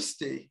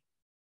thirsty,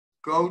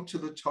 go to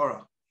the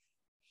Torah.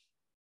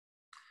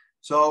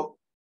 So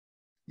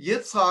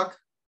Yitzchak,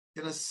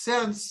 in a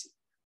sense,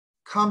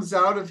 comes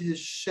out of his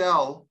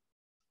shell,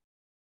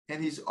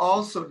 and he's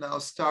also now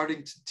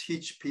starting to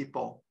teach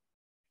people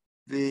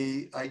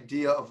the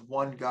idea of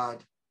one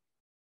God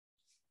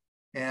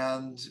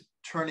and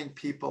turning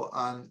people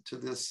on to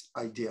this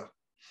idea.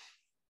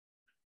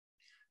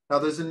 Now,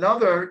 there's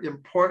another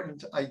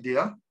important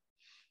idea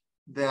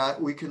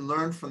that we can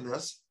learn from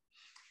this,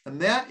 and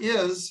that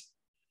is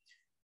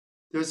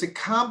there's a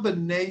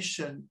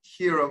combination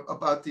here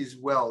about these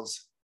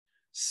wells.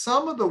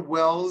 Some of the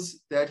wells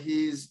that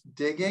he's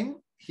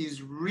digging, he's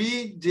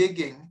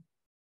redigging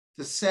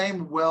the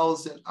same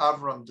wells that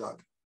Avram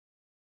dug.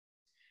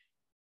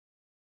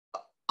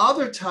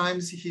 Other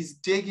times he's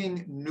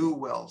digging new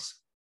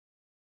wells.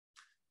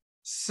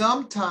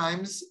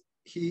 Sometimes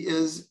he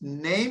is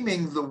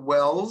naming the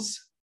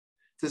wells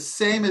the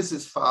same as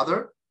his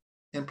father,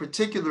 in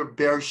particular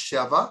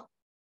Beersheba.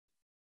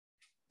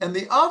 And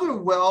the other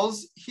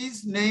wells,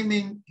 he's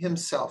naming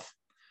himself.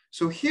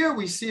 So here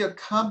we see a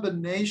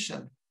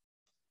combination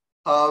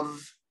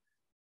of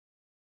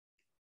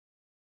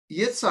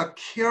Yitzchak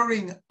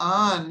carrying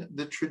on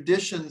the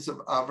traditions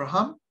of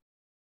Abraham,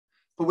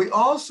 but we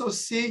also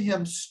see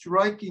him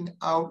striking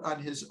out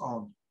on his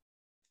own.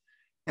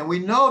 And we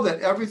know that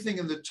everything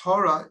in the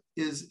Torah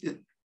is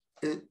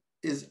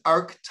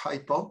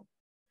archetypal.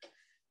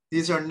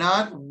 These are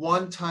not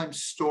one-time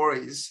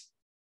stories.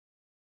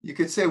 You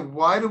could say,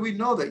 why do we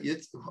know that?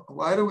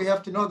 Why do we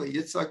have to know that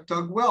Yitzchak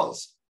dug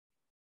wells?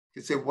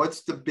 You could say,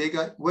 what's the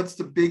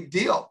big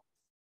deal?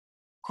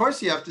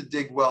 course you have to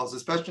dig wells,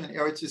 especially in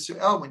Eretz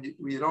Yisrael when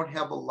you don't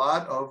have a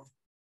lot of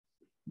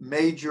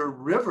major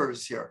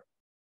rivers here.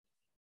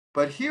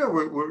 But here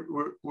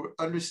we're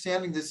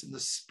understanding this in the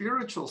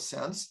spiritual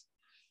sense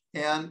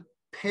and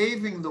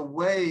paving the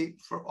way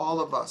for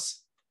all of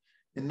us.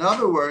 In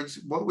other words,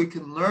 what we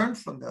can learn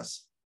from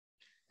this,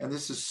 and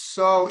this is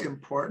so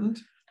important,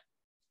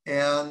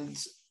 and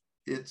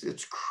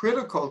it's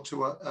critical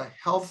to a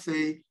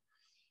healthy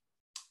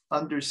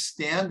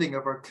understanding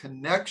of our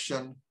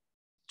connection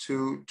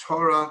to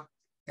Torah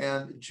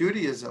and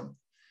Judaism,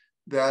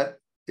 that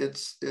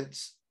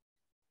it's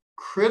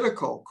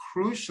critical,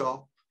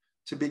 crucial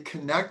to be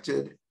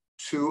connected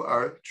to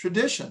our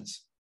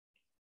traditions.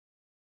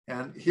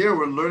 And here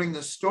we're learning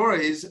the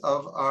stories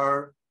of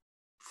our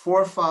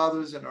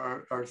forefathers and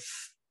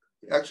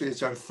actually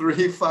it's our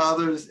three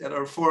fathers and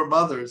our four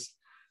mothers,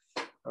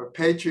 our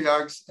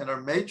patriarchs and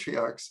our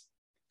matriarchs.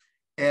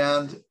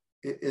 And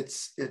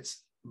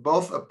it's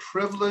both a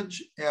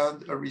privilege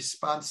and a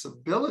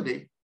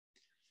responsibility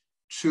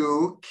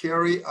to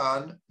carry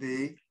on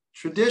the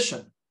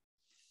tradition.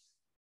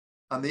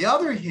 On the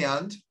other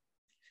hand,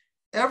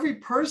 every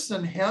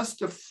person has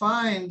to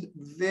find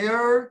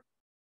their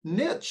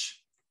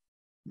niche,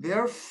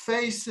 their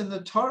face in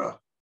the Torah.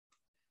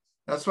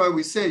 That's why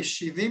we say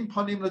Shivim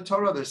Panim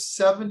LaTorah. There's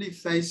 70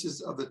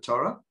 faces of the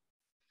Torah.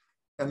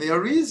 And the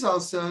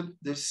Arizal said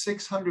there's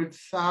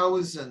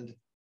 600,000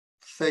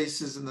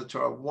 faces in the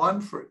Torah, one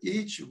for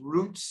each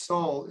root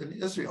soul in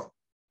Israel.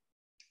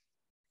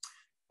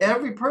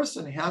 Every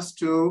person has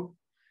to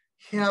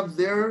have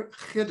their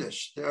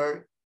chiddush,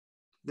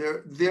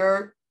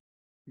 their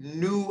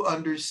new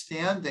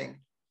understanding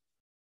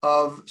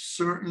of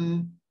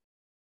certain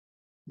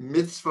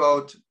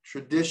mitzvot,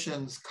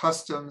 traditions,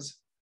 customs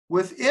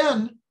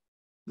within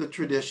the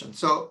tradition.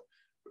 So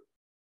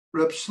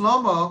Reb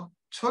Shlomo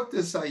took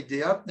this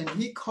idea and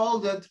he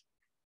called it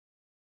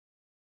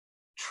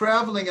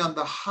traveling on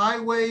the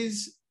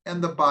highways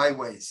and the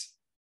byways.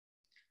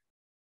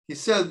 He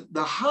said,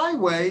 the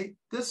highway,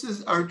 this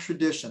is our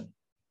tradition.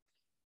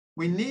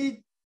 We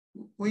need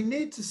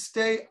to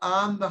stay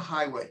on the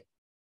highway.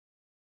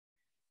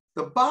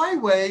 The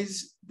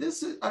byways,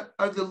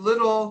 are the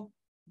little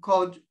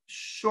called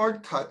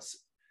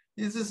shortcuts.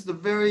 This is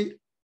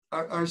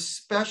our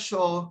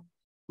special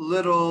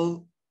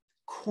little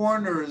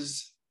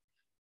corners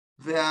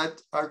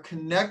that are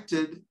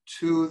connected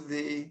to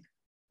the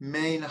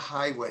main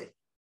highway.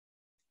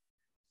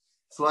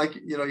 It's like,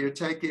 you're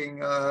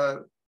taking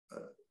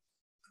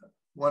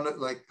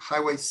like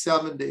Highway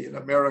 70 in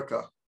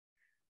America,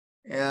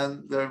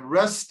 and the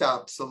rest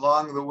stops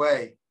along the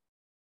way,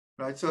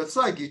 right? So it's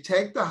like you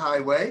take the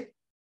highway,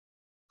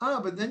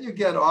 but then you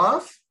get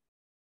off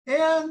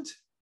and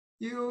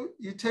you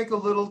take a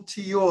little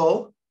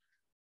tiyul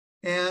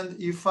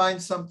and you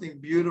find something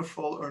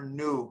beautiful or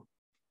new.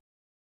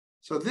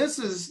 So this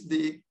is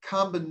the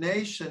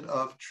combination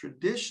of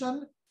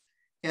tradition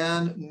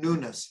and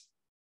newness.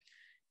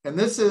 And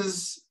this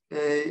is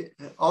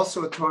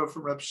also a Torah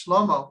from Reb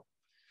Shlomo.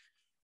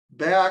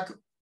 Back,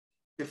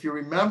 if you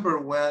remember,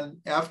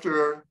 when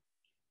after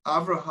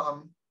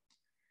Abraham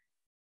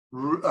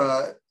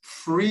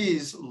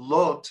frees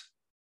Lot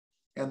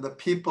and the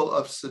people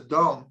of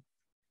Sodom,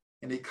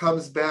 and he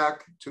comes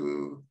back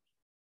to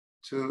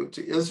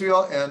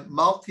Israel, and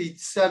Malki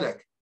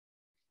Tzedek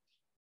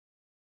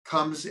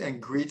comes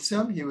and greets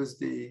him. He was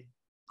the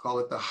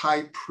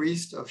high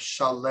priest of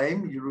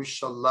Shalem,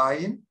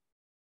 Yerushalayim.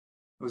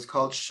 It was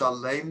called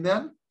Shalem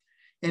then.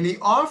 And he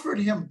offered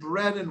him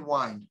bread and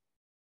wine.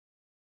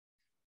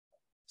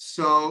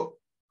 So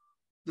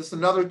this is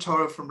another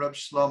Torah from Reb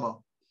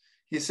Shlomo.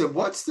 He said,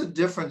 what's the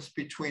difference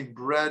between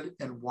bread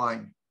and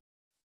wine?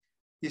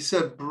 He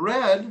said,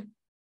 bread,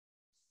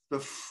 the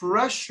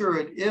fresher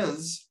it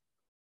is,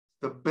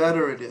 the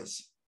better it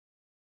is.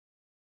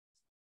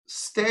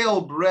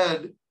 Stale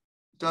bread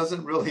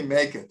doesn't really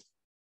make it.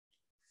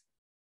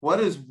 What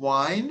is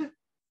wine?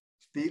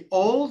 The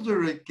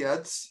older it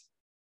gets,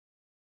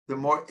 the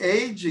more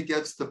age it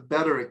gets, the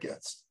better it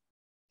gets.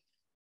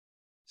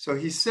 So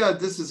he said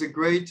this is a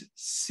great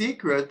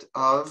secret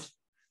of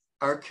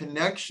our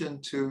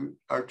connection to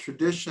our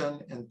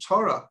tradition and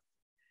Torah,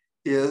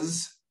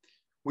 is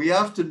we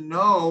have to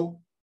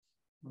know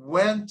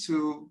when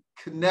to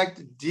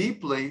connect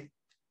deeply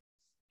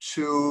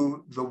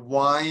to the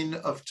wine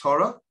of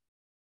Torah,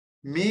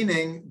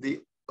 meaning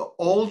the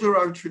older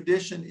our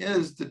tradition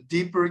is, the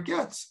deeper it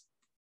gets,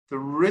 the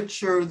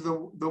richer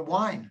the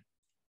wine.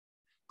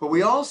 But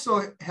we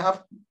also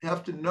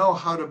have to know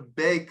how to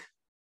bake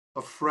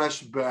a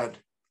fresh bread.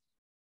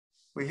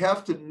 We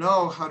have to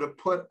know how to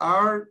put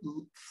our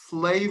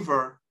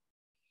flavor,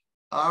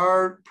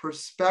 our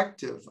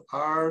perspective,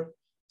 our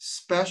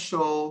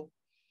special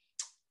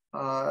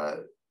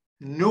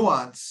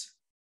nuance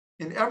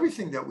in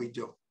everything that we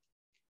do.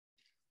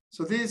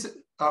 So these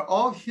are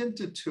all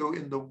hinted to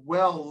in the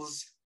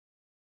wells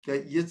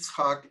that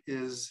Yitzchak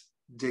is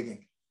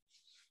digging.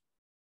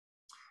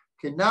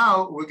 Okay,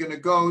 now we're going to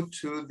go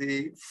to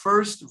the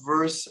first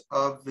verse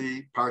of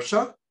the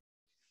Parsha,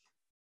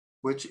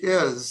 which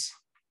is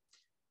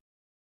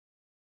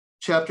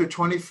chapter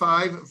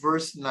 25,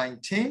 verse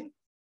 19,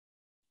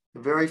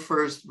 the very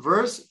first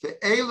verse,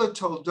 Ve'ela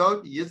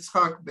Toldot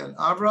Yitzchak ben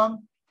Avram,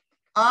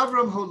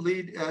 Avram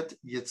holid et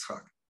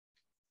Yitzchak.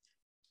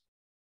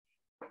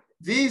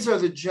 These are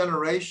the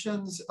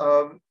generations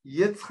of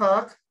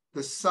Yitzchak,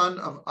 the son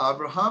of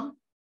Abraham.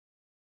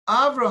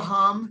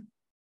 Abraham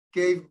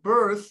gave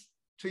birth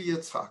to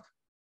Yitzchak.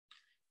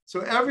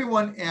 So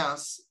everyone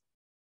asks,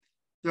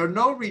 there are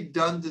no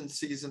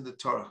redundancies in the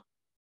Torah.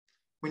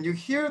 When you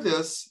hear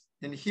this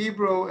in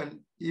Hebrew and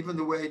even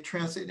the way it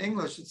translates in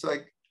English, it's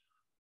like,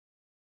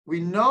 we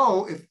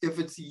know if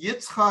it's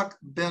Yitzchak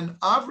ben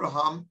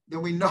Abraham,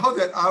 then we know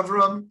that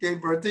Abraham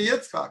gave birth to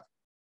Yitzchak.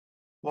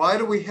 Why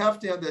do we have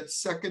to have that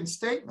second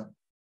statement?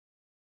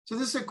 So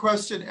this is a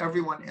question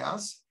everyone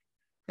asks.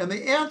 And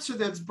the answer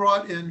that's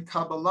brought in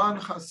Kabbalah and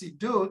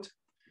Hasidut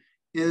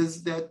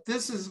is that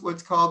this is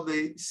what's called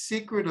the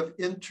secret of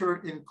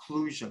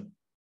inter-inclusion.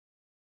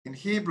 In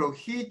Hebrew,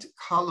 hit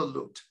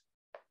kalalut,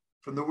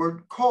 from the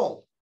word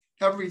kol.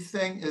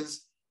 Everything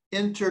is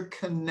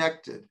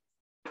interconnected.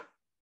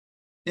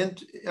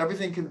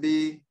 Everything can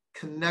be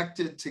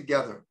connected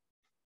together.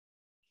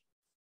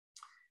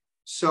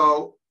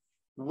 So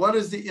what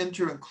is the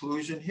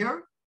inter-inclusion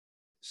here?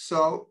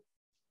 So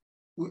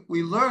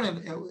we learn,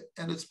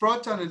 and it's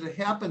brought down that it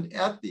happened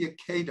at the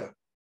Akedah,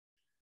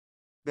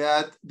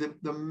 that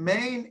the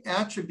main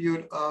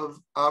attribute of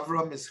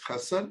Avram is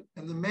chesed,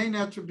 and the main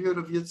attribute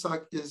of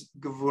Yitzchak is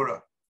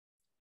gevura.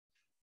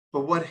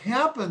 But what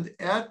happened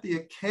at the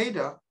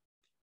Akedah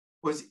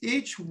was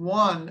each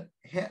one,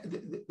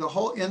 the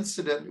whole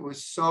incident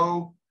was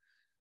so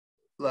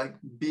like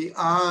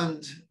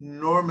beyond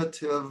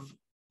normative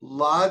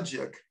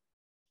logic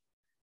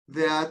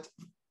that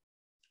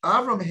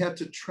Avram had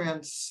to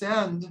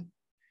transcend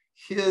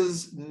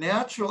his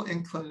natural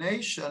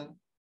inclination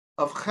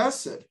of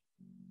chesed.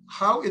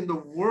 How in the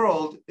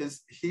world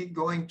is he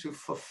going to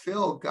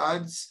fulfill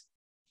God's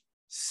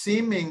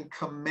seeming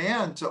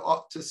command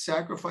to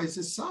sacrifice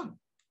his son?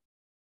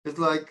 It's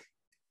like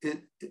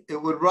it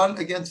would run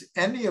against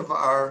any of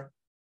our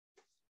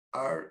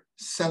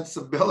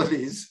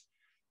sensibilities,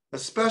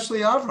 especially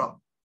Avram.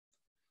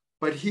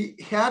 But he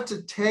had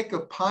to take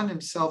upon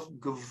himself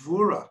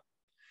gevura.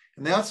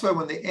 And that's why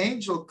when the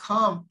angel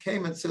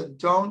came and said,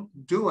 don't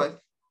do it,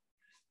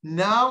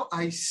 now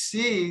I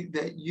see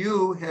that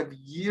you have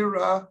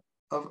yira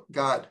of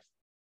God.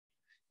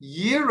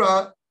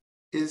 Yira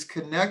is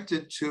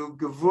connected to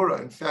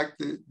gevura. In fact,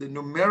 the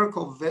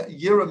numerical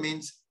yira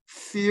means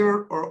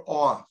fear or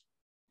awe.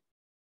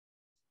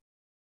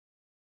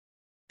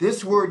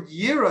 This word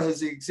yira has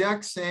the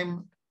exact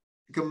same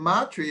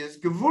gematria as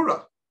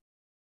gevura.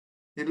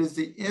 It is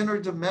the inner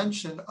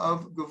dimension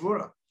of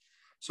gevura.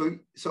 So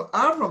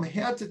Avram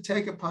had to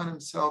take upon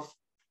himself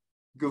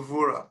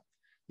gevura.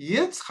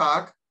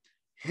 Yitzchak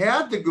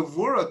had the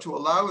gevura to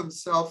allow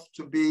himself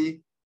to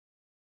be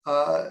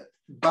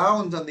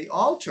bound on the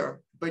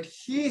altar, but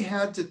he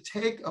had to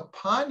take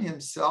upon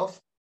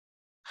himself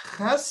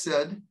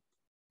chesed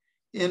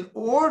in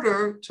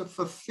order to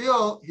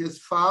fulfill his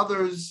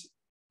father's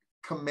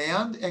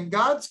command and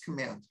God's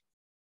command.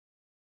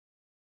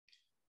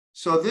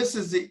 So this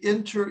is the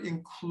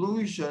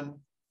inter-inclusion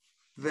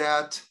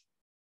that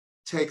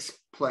takes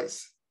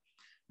place.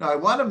 Now I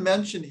want to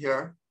mention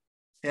here,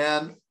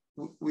 and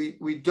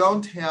we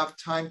don't have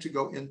time to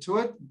go into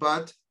it,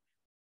 but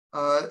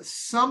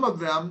some of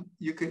them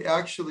you could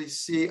actually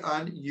see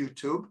on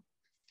YouTube.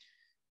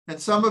 And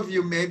some of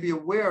you may be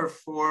aware,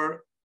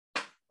 for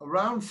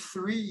around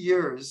 3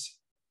 years,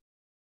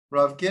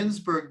 Rav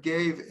Ginsburg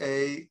gave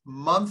a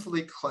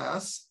monthly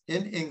class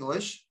in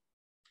English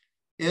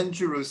in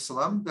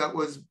Jerusalem that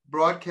was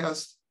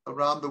broadcast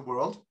around the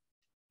world.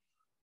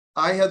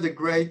 I had the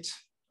great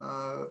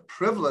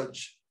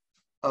privilege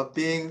of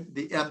being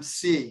the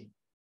MC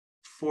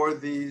for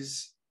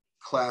these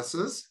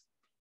classes.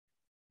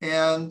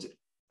 And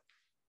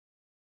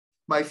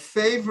my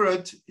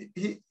favorite,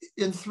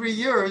 in 3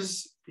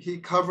 years, he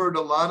covered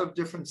a lot of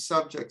different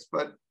subjects,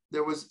 but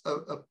there was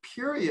a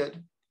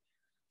period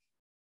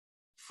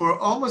for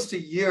almost a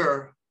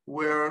year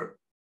where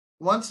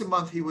once a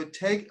month he would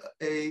take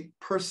a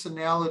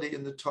personality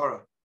in the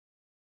Torah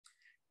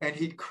and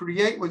he'd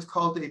create what's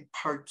called a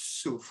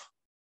partsuf.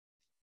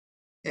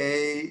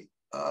 A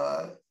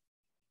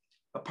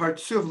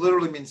partsuf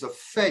literally means a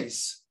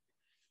face,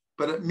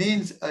 but it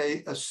means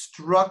a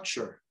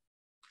structure.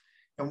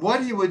 And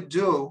what he would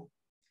do,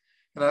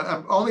 and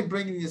I'm only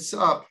bringing this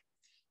up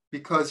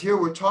because here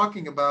we're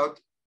talking about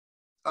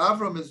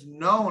Avram is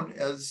known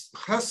as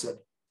chesed,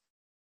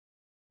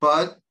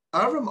 but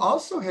Avram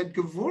also had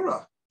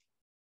gevura.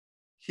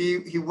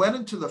 He went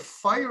into the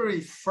fiery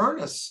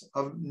furnace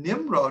of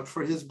Nimrod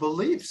for his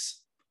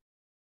beliefs.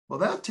 Well,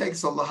 that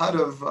takes a lot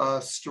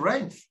of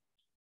strength.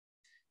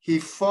 He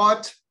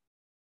fought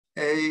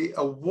a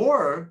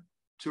war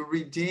to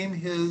redeem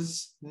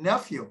his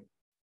nephew.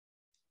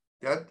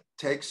 That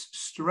takes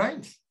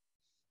strength.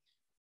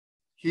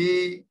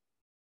 His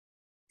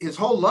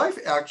whole life,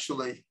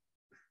 actually,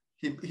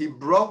 he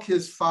broke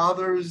his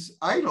father's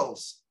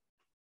idols.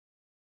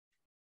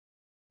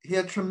 he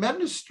had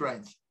tremendous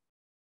strength.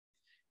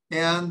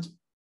 And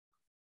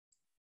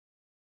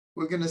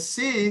we're going to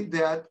see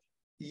that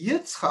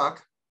Yitzchak,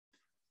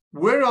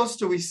 where else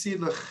do we see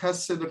the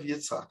chesed of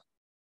Yitzchak?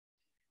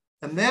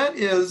 And that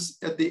is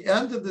at the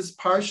end of this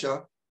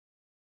parsha,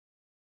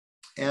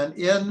 and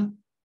in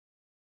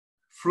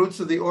Fruits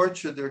of the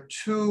Orchard, there are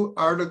two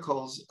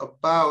articles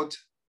about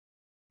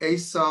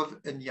Esav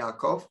and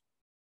Yaakov.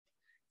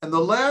 And the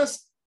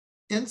last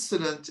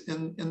incident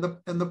in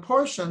the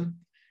portion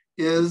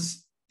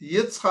is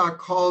Yitzchak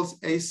calls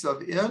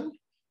Esav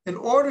in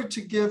order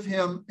to give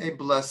him a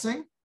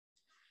blessing,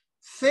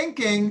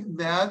 thinking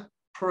that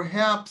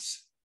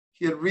perhaps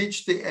he had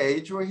reached the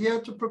age where he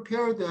had to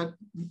prepare that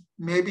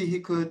maybe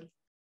he could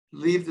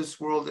leave this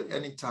world at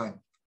any time.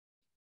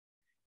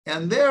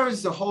 And there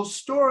is the whole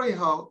story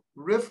how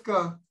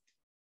Rivka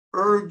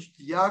urged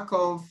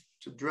Yaakov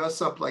to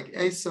dress up like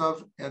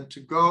Esav and to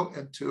go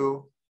and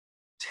to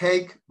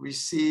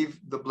receive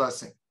the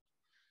blessing.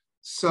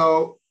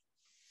 So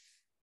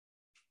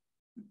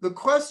the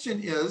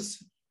question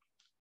is,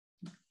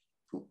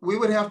 we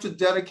would have to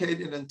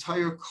dedicate an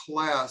entire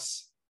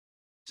class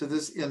to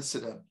this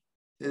incident.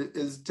 It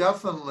is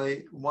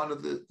definitely one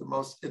of the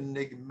most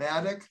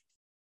enigmatic,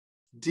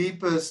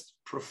 deepest,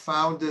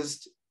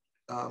 profoundest,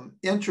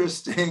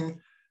 interesting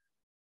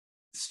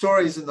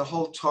stories in the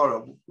whole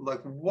Torah.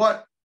 Like,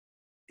 what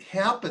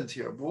happened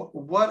here?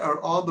 What are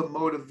all the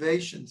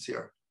motivations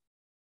here?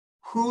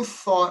 Who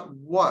thought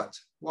what?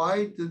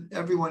 Why did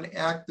everyone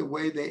act the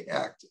way they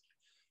acted?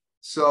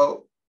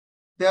 So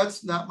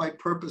that's not my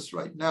purpose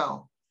right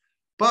now.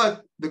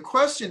 But the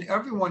question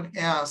everyone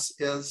asks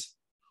is,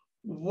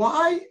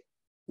 why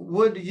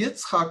would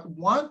Yitzchak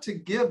want to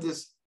give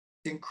this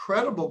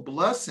incredible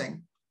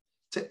blessing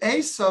to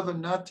Esav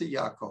and not to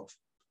Yaakov?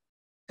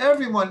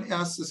 Everyone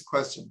asks this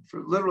question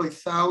for literally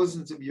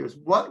thousands of years.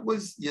 What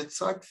was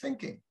Yitzchak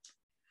thinking?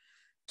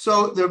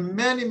 So there are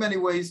many, many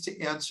ways to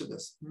answer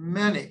this,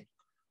 many.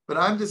 But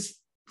I'm just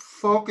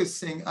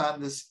focusing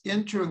on this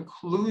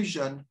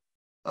inter-inclusion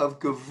of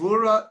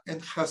Gevura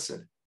and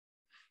Chesed.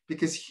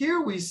 Because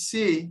here we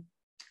see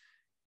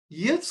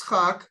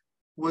Yitzchak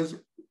was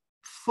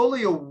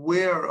fully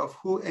aware of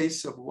who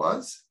Esav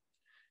was.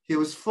 He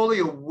was fully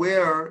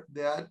aware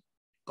that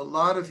a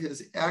lot of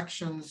his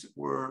actions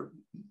were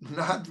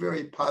not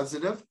very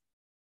positive,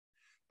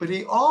 but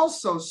he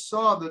also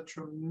saw the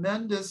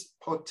tremendous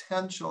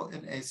potential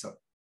in Esav.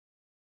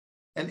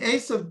 And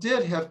Esav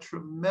did have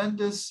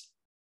tremendous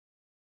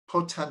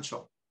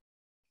potential.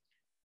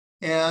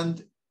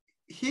 And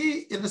he,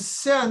 in a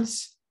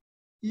sense,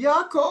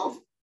 Yaakov,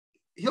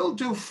 he'll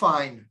do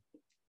fine.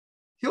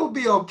 He'll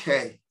be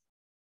okay.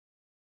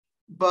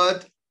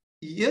 But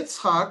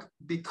Yitzchak,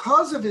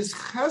 because of his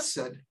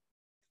chesed,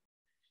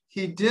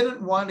 he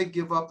didn't want to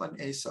give up on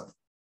Esav.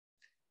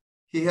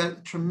 He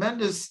had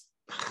tremendous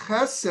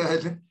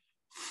chesed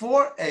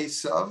for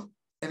Esav,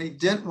 and he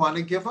didn't want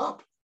to give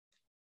up.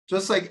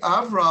 Just like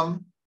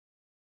Avram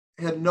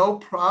had no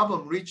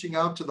problem reaching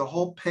out to the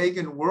whole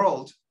pagan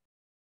world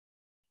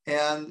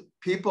and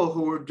people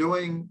who were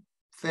doing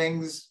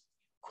things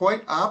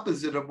quite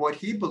opposite of what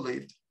he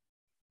believed,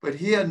 but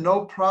he had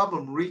no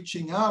problem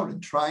reaching out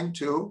and trying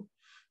to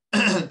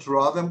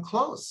draw them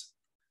close.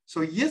 So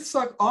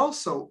Yitzchak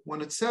also,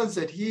 when it says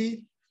that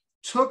he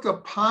took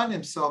upon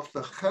himself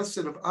the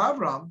chesed of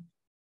Avram,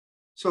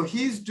 so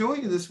he's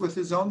doing this with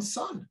his own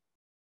son.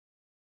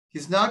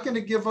 He's not going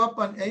to give up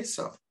on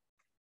Esav.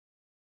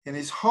 And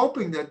he's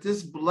hoping that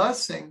this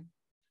blessing,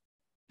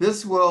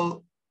 this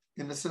will,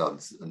 in a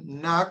sense,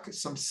 knock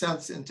some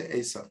sense into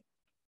Esav.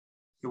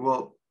 It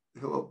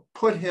will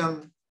put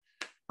him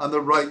on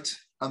the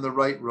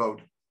right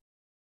road.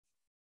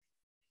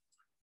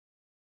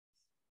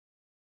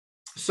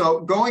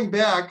 So going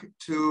back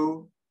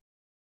to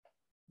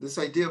this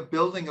idea of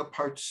building a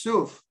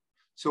partsuf,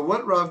 so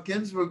what Rav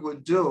Ginsburg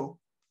would do,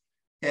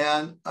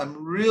 and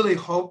I'm really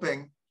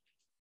hoping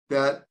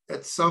that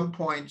at some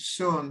point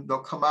soon they'll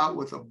come out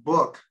with a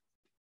book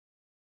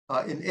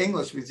in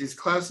English, because these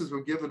classes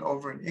were given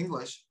over in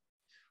English.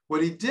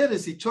 What he did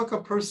is he took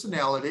a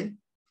personality,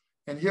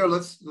 and here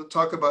let's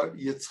talk about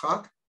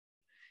Yitzchak,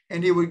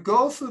 and he would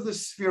go through the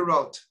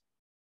Sfirot,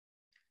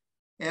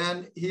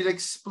 and he'd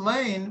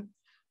explain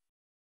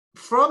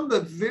from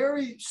the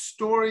very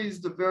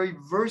stories, the very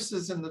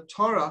verses in the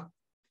Torah,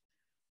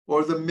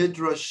 or the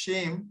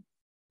Midrashim,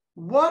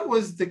 what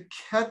was the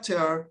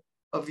Keter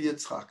of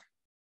Yitzchak?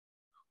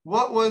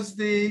 What was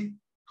the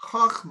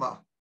Chachma?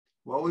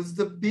 What was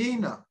the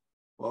Bina?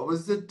 What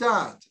was the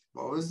Dat?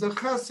 What was the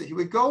Chesed? He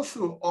would go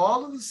through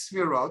all of the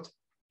Sfirot,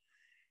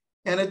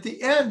 and at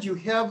the end you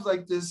have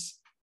like this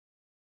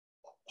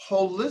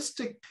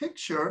holistic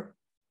picture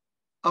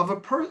of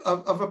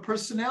a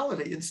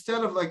personality,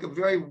 instead of like a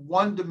very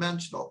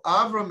one-dimensional.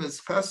 Avram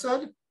is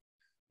Chesed,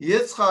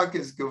 Yitzchak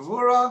is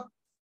Gevura,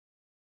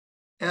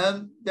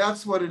 and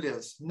that's what it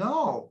is.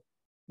 No,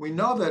 we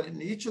know that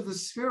in each of the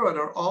Sfirot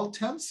are all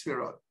 10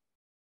 Sfirot.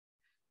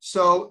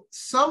 So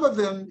some of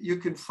them you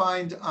can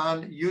find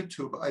on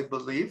YouTube, I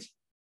believe,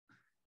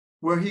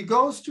 where he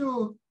goes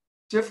to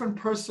different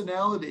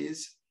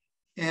personalities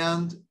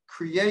and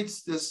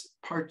creates this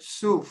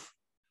partsuf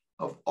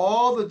of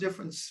all the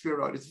different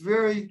sefirot. It's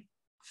very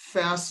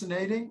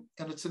fascinating,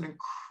 and it's an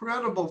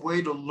incredible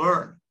way to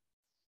learn.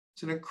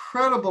 It's an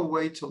incredible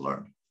way to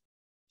learn.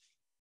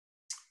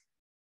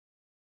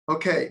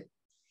 Okay,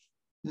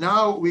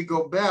 now we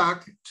go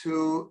back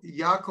to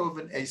Yaakov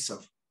and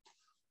Esav.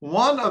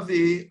 One of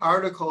the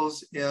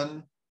articles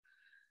in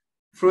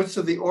Fruits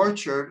of the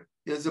Orchard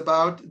is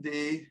about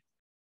the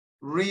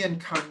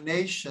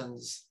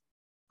reincarnations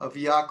of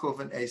Yaakov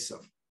and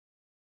Esav.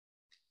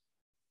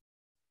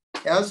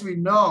 As we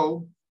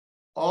know,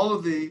 all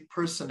of the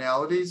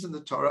personalities in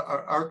the Torah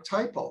are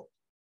archetypal,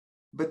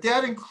 but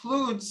that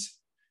includes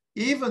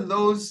even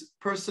those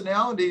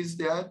personalities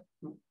that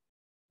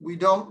we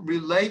don't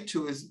relate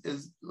to as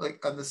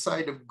like on the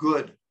side of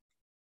good.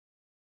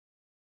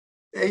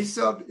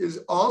 Esav is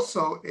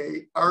also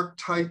an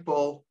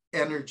archetypal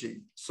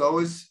energy. So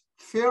is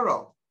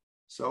Pharaoh.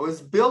 So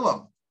is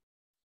Bilam.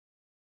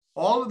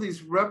 All of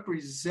these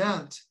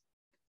represent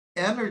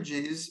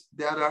energies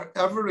that are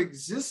ever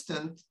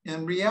existent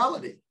in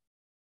reality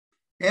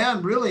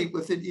and really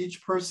within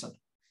each person.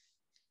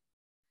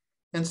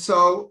 And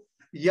so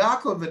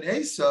Yaakov and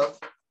Esav,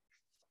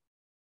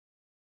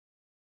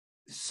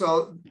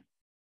 so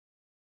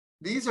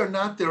these are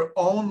not their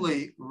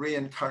only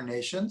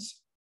reincarnations,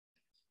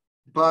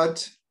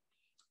 but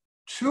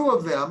two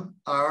of them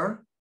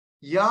are,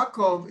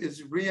 Yaakov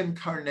is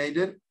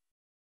reincarnated,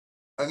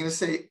 I'm going to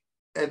say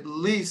at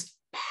least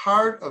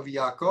part of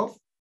Yaakov,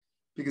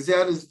 because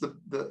that is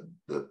the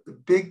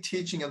big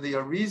teaching of the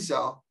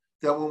Arizal,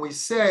 that when we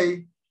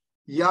say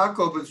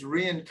Yaakov is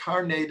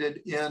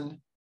reincarnated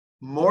in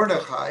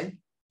Mordechai,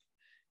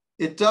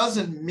 it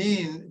doesn't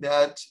mean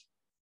that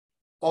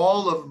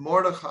all of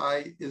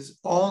Mordechai is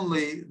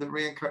only the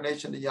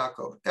reincarnation of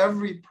Yaakov.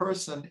 Every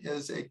person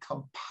is a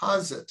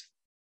composite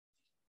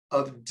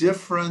of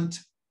different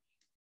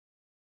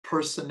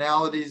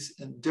personalities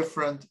and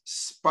different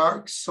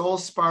sparks, soul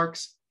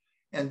sparks,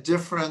 and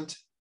different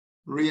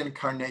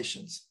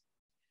reincarnations.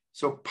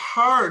 So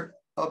part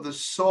of the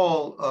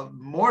soul of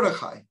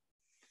Mordechai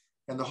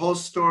and the whole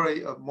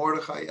story of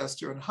Mordechai,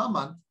 Esther, and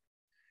Haman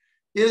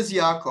is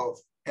Yaakov.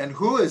 And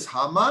who is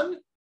Haman?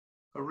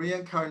 A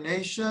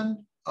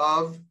reincarnation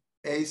of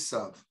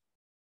Esav.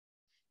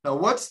 Now,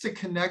 what's the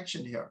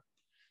connection here?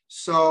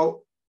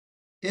 So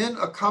in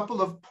a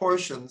couple of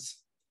portions,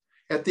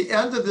 at the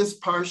end of this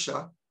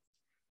parsha,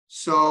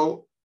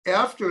 so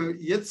after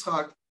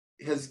Yitzchak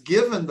has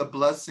given the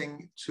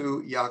blessing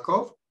to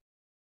Yaakov,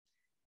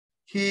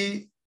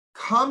 he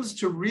comes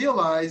to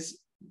realize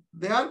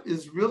that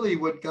is really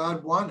what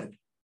God wanted.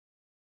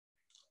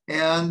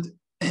 And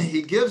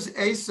he gives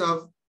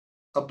Esav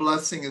a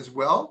blessing as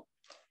well,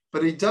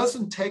 but he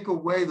doesn't take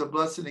away the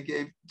blessing he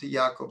gave to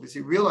Yaakov, because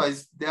he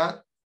realized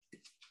that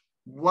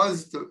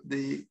was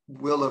the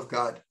will of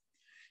God.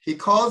 He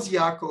calls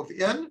Yaakov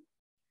in,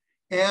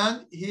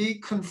 and he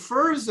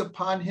confers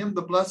upon him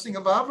the blessing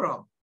of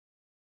Abraham.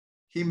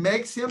 He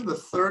makes him the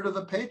third of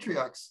the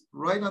patriarchs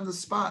right on the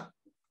spot.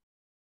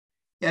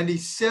 And he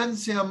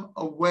sends him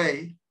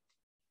away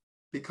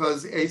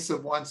because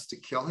Esav wants to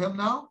kill him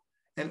now,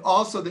 and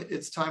also that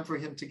it's time for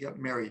him to get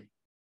married.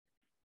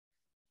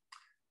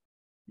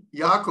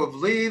 Yaakov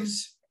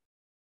leaves,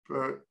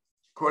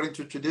 according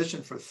to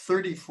tradition, for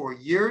 34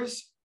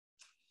 years.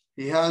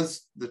 He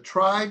has the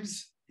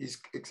tribes,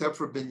 except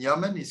for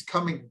Binyamin. He's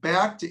coming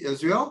back to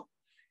Israel.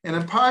 And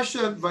in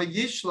Parsha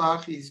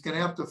Vayishlach, he's going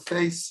to have to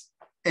face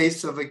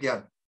Esav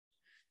again.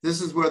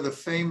 This is where the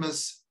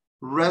famous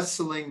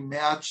wrestling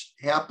match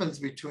happens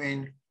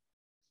between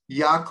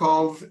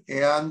Yaakov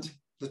and,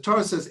 the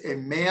Torah says, a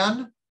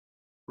man.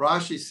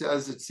 Rashi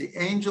says it's the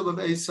angel of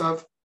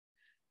Esav.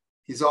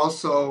 He's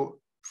also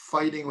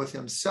fighting with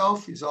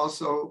himself. He's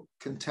also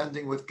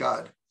contending with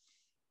God.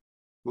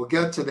 We'll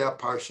get to that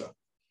parsha.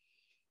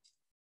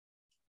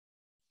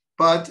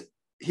 But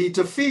he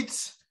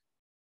defeats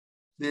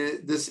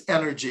this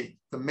energy,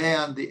 the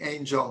man, the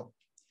angel.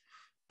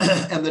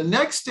 And the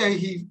next day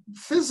he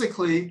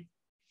physically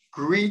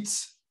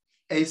greets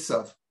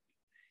Esav,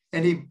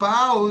 and he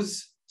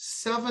bows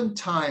 7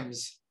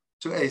 times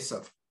to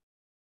Esav.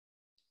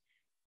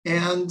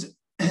 And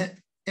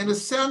in a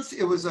sense,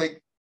 it was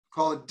like,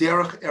 call it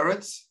derech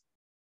eretz,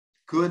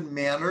 good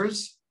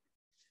manners.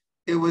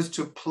 It was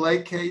to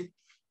placate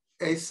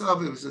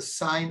Esav. It was a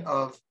sign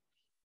of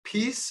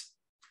peace.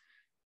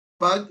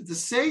 But the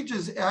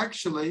sages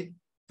actually,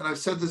 and I've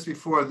said this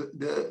before,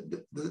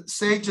 the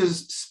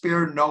sages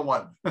spare no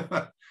one.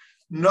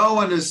 No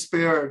one is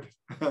spared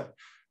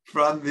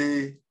from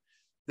the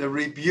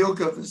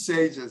rebuke of the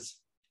sages.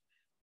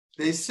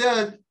 They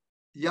said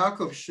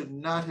Yaakov should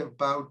not have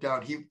bowed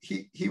down.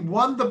 He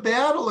won the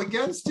battle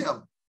against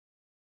him.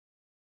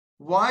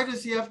 Why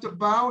does he have to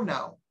bow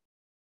now?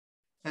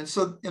 And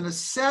so in a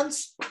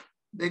sense,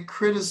 they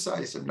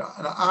criticize him.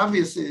 And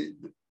obviously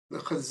the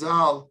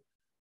Chazal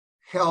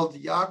held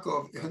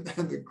Yaakov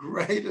in the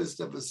greatest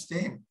of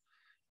esteem.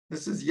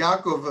 This is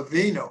Yaakov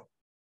Avinu.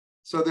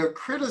 So their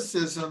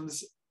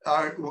criticisms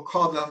are, we'll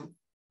call them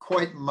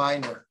quite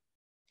minor.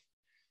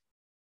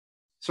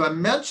 So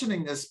I'm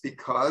mentioning this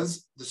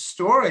because the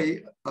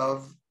story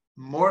of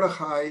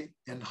Mordechai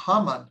and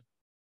Haman,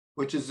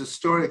 which is the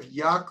story of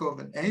Yaakov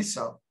and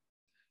Esau,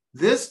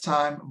 this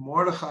time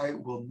Mordechai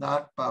will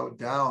not bow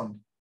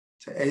down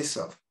to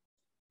Esau.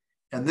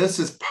 And this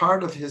is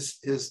part of his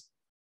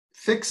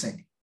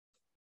fixing.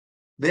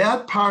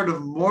 That part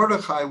of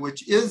Mordechai,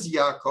 which is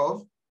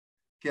Yaakov,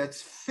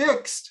 gets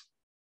fixed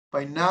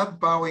by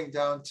not bowing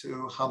down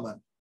to Haman,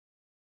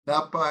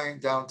 not bowing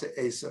down to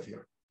Esau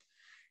here.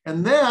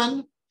 And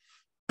then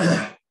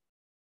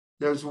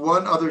there's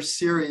one other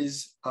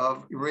series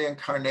of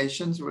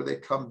reincarnations where they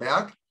come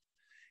back,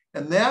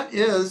 and that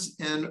is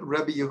in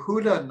Rabbi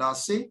Yehuda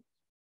Nasi,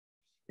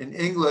 in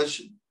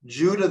English,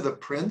 Judah the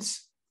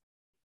Prince.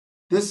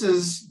 This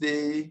is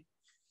the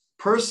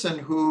person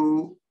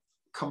who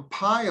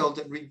compiled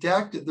and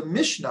redacted the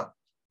Mishnah,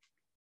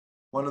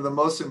 one of the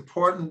most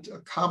important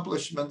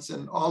accomplishments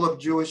in all of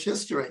Jewish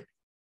history.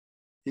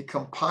 He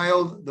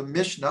compiled the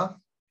Mishnah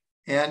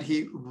and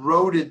he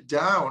wrote it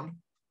down,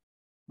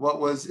 what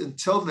was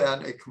until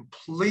then a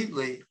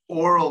completely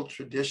oral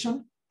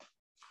tradition.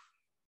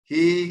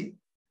 He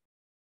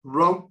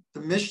wrote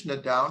the Mishnah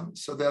down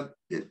so that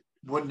it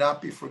would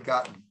not be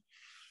forgotten.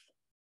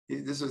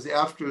 This was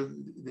after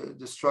the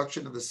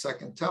destruction of the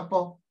Second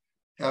Temple,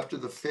 after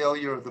the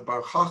failure of the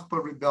Bar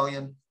Chachma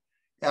rebellion,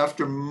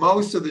 after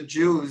most of the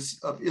Jews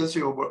of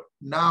Israel were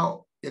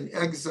now in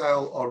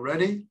exile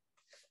already.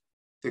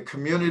 The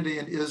community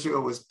in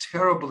Israel was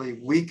terribly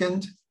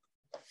weakened.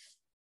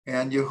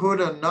 And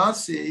Yehuda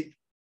Nasi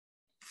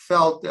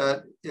felt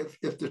that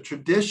if the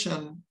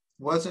tradition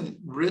wasn't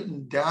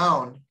written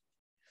down,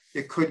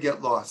 it could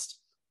get lost.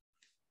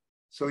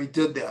 So he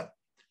did that.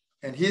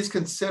 And he's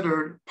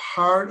considered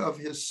part of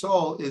his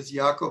soul is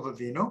Yaakov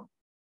Avinu.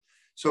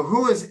 So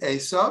who is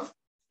Esau?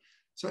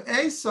 So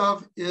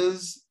Esau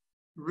is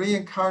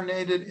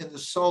reincarnated in the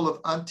soul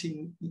of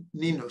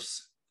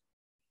Antininus.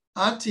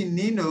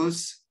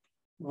 Antininus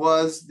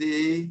was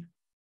the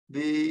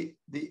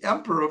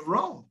emperor of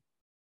Rome,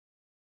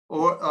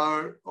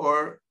 or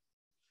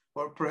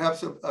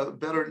perhaps a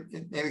better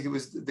name, he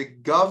was the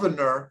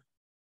governor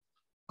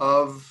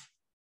of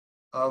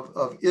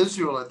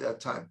Israel at that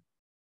time.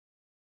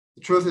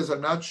 The truth is,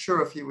 I'm not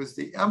sure if he was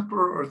the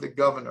emperor or the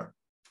governor,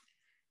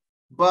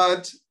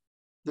 but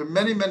there are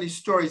many, many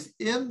stories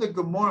in the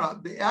Gemara.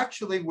 They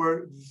actually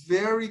were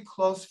very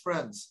close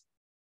friends.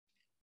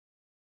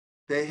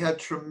 They had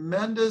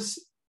tremendous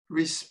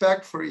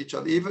respect for each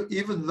other,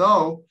 even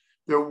though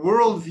their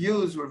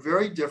worldviews were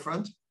very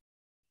different.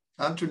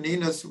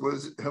 Antoninus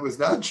was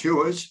not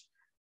Jewish,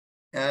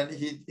 and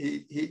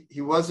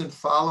he wasn't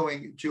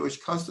following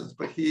Jewish customs,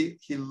 but he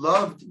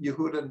loved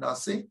Yehuda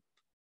Nasi,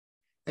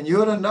 and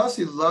Yehuda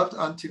Nasi loved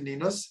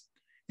Antoninus.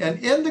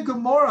 And in the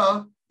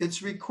Gemara,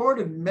 it's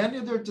recorded many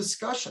of their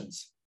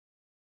discussions,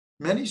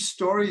 many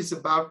stories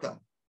about them.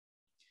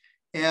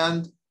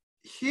 And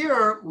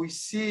here we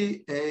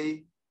see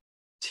a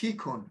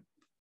tikkun,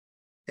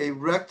 a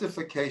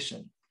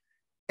rectification.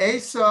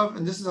 Esav,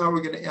 and this is how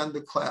we're going to end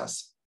the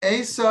class.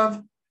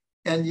 Esav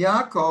and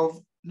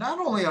Yaakov, not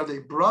only are they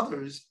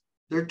brothers,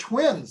 they're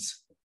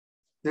twins.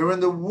 They're in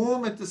the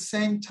womb at the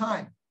same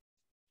time.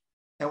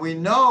 And we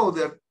know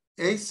that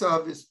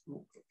Esav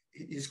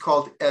he's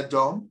called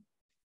Edom.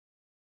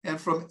 And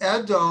from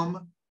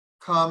Edom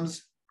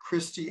comes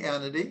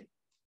Christianity.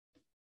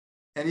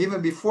 And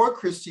even before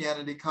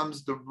Christianity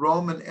comes the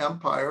Roman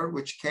Empire,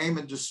 which came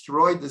and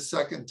destroyed the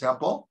Second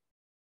Temple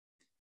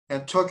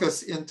and took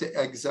us into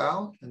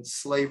exile and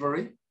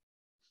slavery.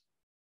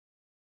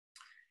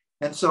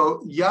 And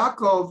so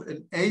Yaakov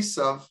and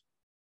Esav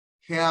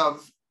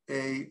have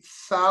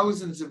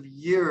thousands of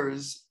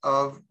years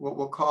of what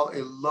we'll call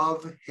a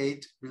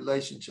love-hate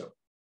relationship.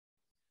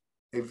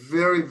 A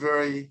very,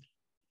 very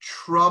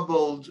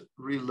troubled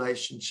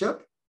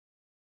relationship.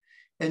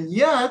 And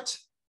yet,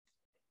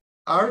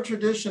 our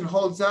tradition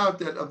holds out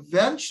that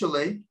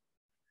eventually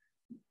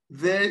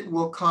they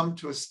will come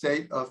to a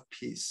state of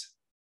peace.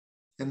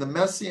 In the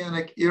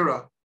Messianic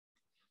era,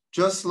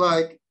 just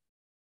like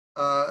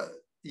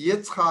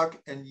Yitzchak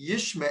and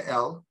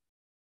Yishmael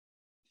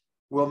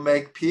will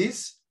make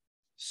peace,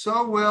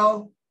 so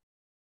will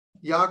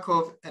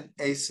Yaakov and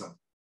Esau.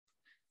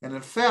 And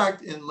in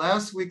fact, in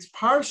last week's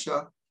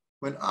Parsha,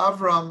 when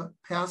Avram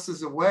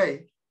passes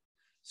away,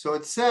 so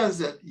it says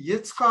that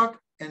Yitzchak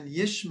and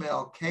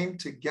Yishmael came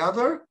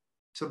together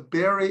to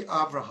bury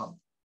Abraham.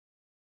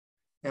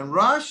 And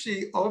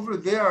Rashi over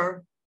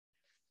there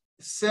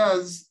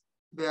says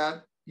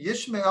that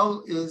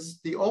Yishmael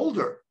is the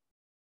older.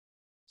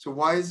 So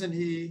why isn't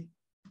he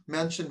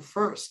mentioned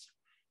first?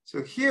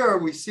 So here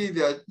we see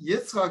that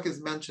Yitzchak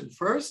is mentioned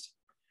first,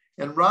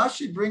 and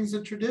Rashi brings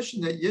a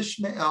tradition that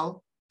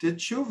Yishmael did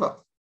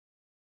tshuva.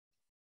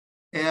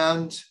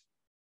 And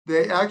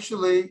they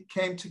actually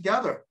came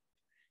together.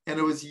 And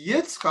it was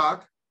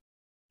Yitzchak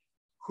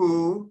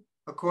who,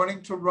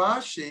 according to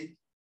Rashi,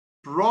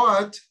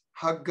 brought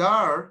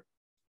Hagar,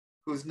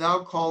 who's now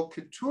called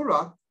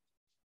Keturah,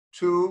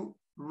 to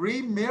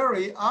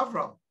remarry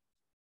Avram.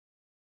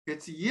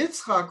 It's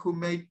Yitzchak who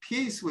made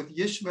peace with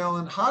Ishmael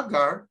and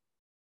Hagar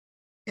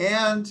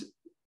and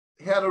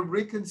had a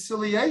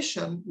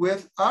reconciliation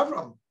with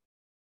Avram.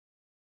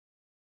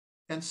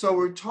 And so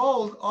we're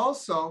told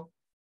also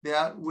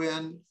that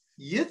when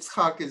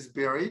Yitzchak is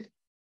buried,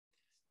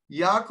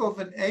 Yaakov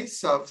and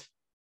Esav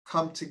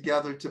come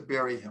together to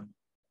bury him.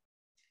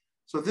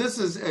 So this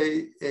is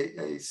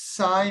a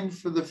sign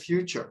for the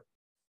future.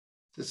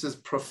 This is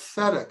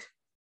prophetic,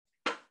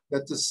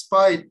 that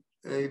despite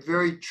a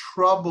very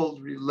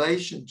troubled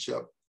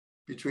relationship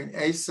between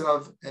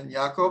Esav and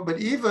Yaakov, but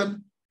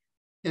even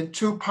in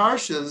two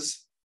parshas,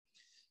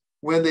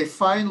 when they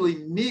finally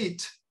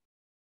meet,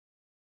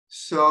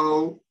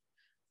 so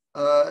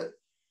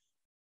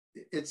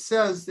it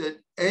says that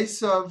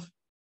Esav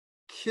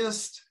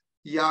kissed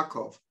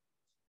Yaakov.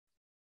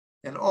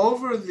 And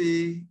over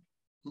the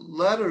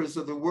letters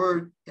of the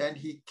word, and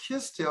he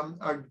kissed him,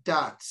 are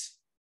dots.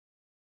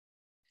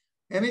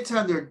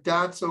 Anytime there are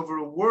dots over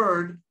a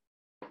word,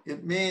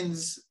 it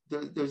means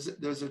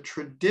there's a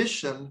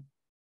tradition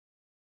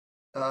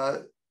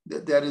that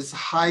is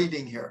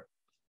hiding here.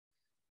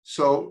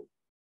 So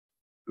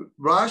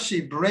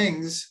Rashi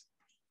brings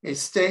a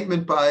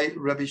statement by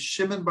Rabbi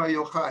Shimon Bar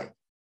Yochai.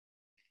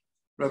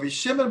 Rabbi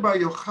Shimon Bar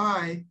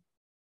Yochai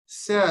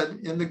said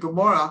in the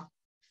Gemara,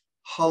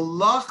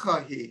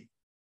 halacha hi.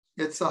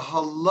 It's a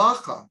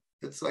halacha.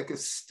 It's like a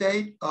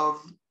state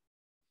of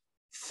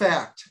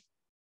fact.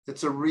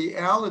 It's a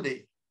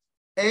reality.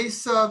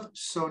 Esav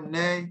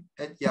soneh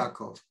et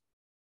Yaakov.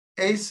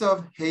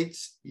 Esav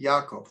hates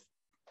Yaakov.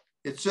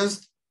 It's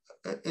just,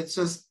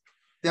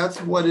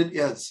 that's what it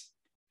is.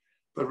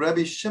 But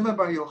Rabbi Shimon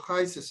Bar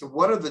Yochai says, so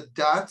what are the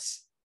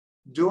dots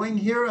doing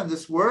here on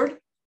this word?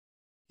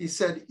 He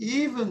said,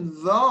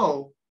 even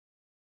though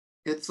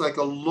it's like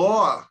a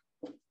law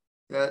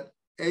that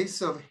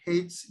Esav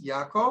hates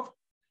Yaakov,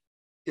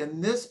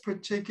 in this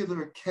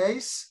particular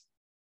case,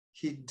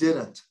 he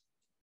didn't.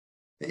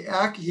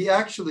 He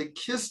actually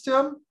kissed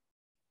him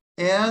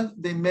and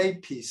they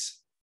made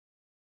peace.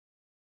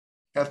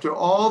 After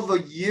all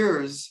the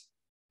years,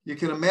 you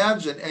can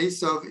imagine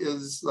Esav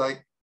is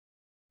like,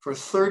 for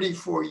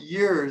 34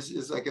 years,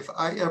 is like, if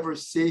I ever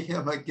see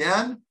him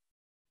again,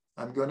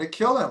 I'm going to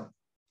kill him.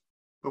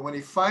 But when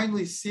he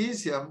finally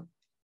sees him,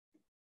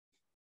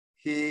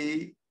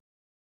 he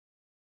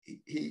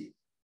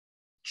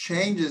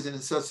changes in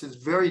such his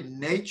very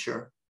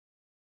nature,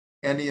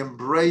 and he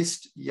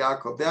embraced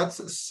Yaakov. That's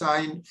a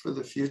sign for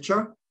the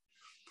future.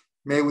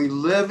 May we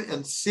live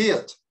and see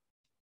it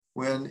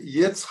when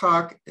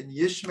Yitzchak and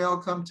Ishmael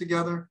come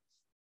together,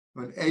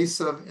 when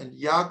Esav and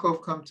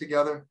Yaakov come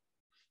together.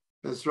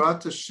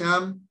 Bezrat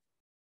Hashem,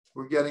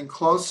 we're getting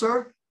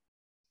closer.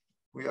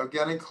 We are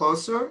getting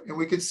closer, and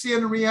we can see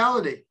in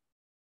reality.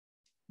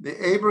 The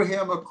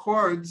Abraham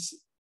Accords,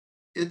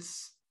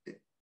 it's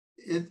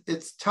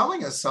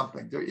telling us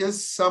something. There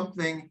is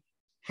something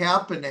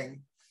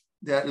happening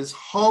that is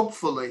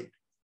hopefully,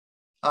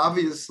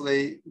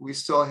 obviously, we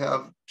still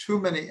have too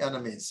many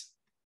enemies,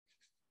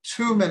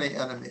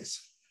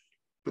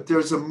 but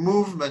there's a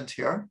movement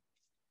here.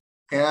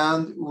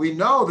 And we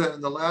know that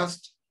in the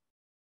last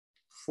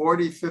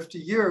 40, 50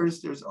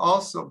 years, there's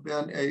also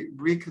been a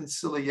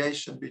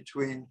reconciliation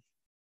between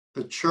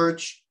the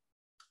church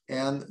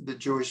and the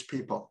Jewish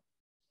people.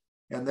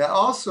 And that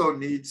also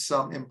needs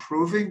some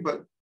improving,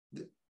 but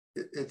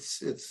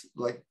it's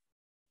like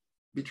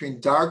between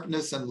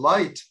darkness and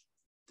light,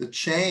 the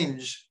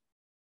change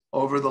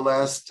over the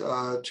last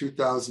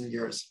 2,000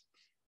 years.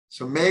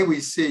 So may we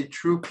see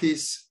true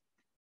peace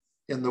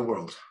in the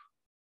world.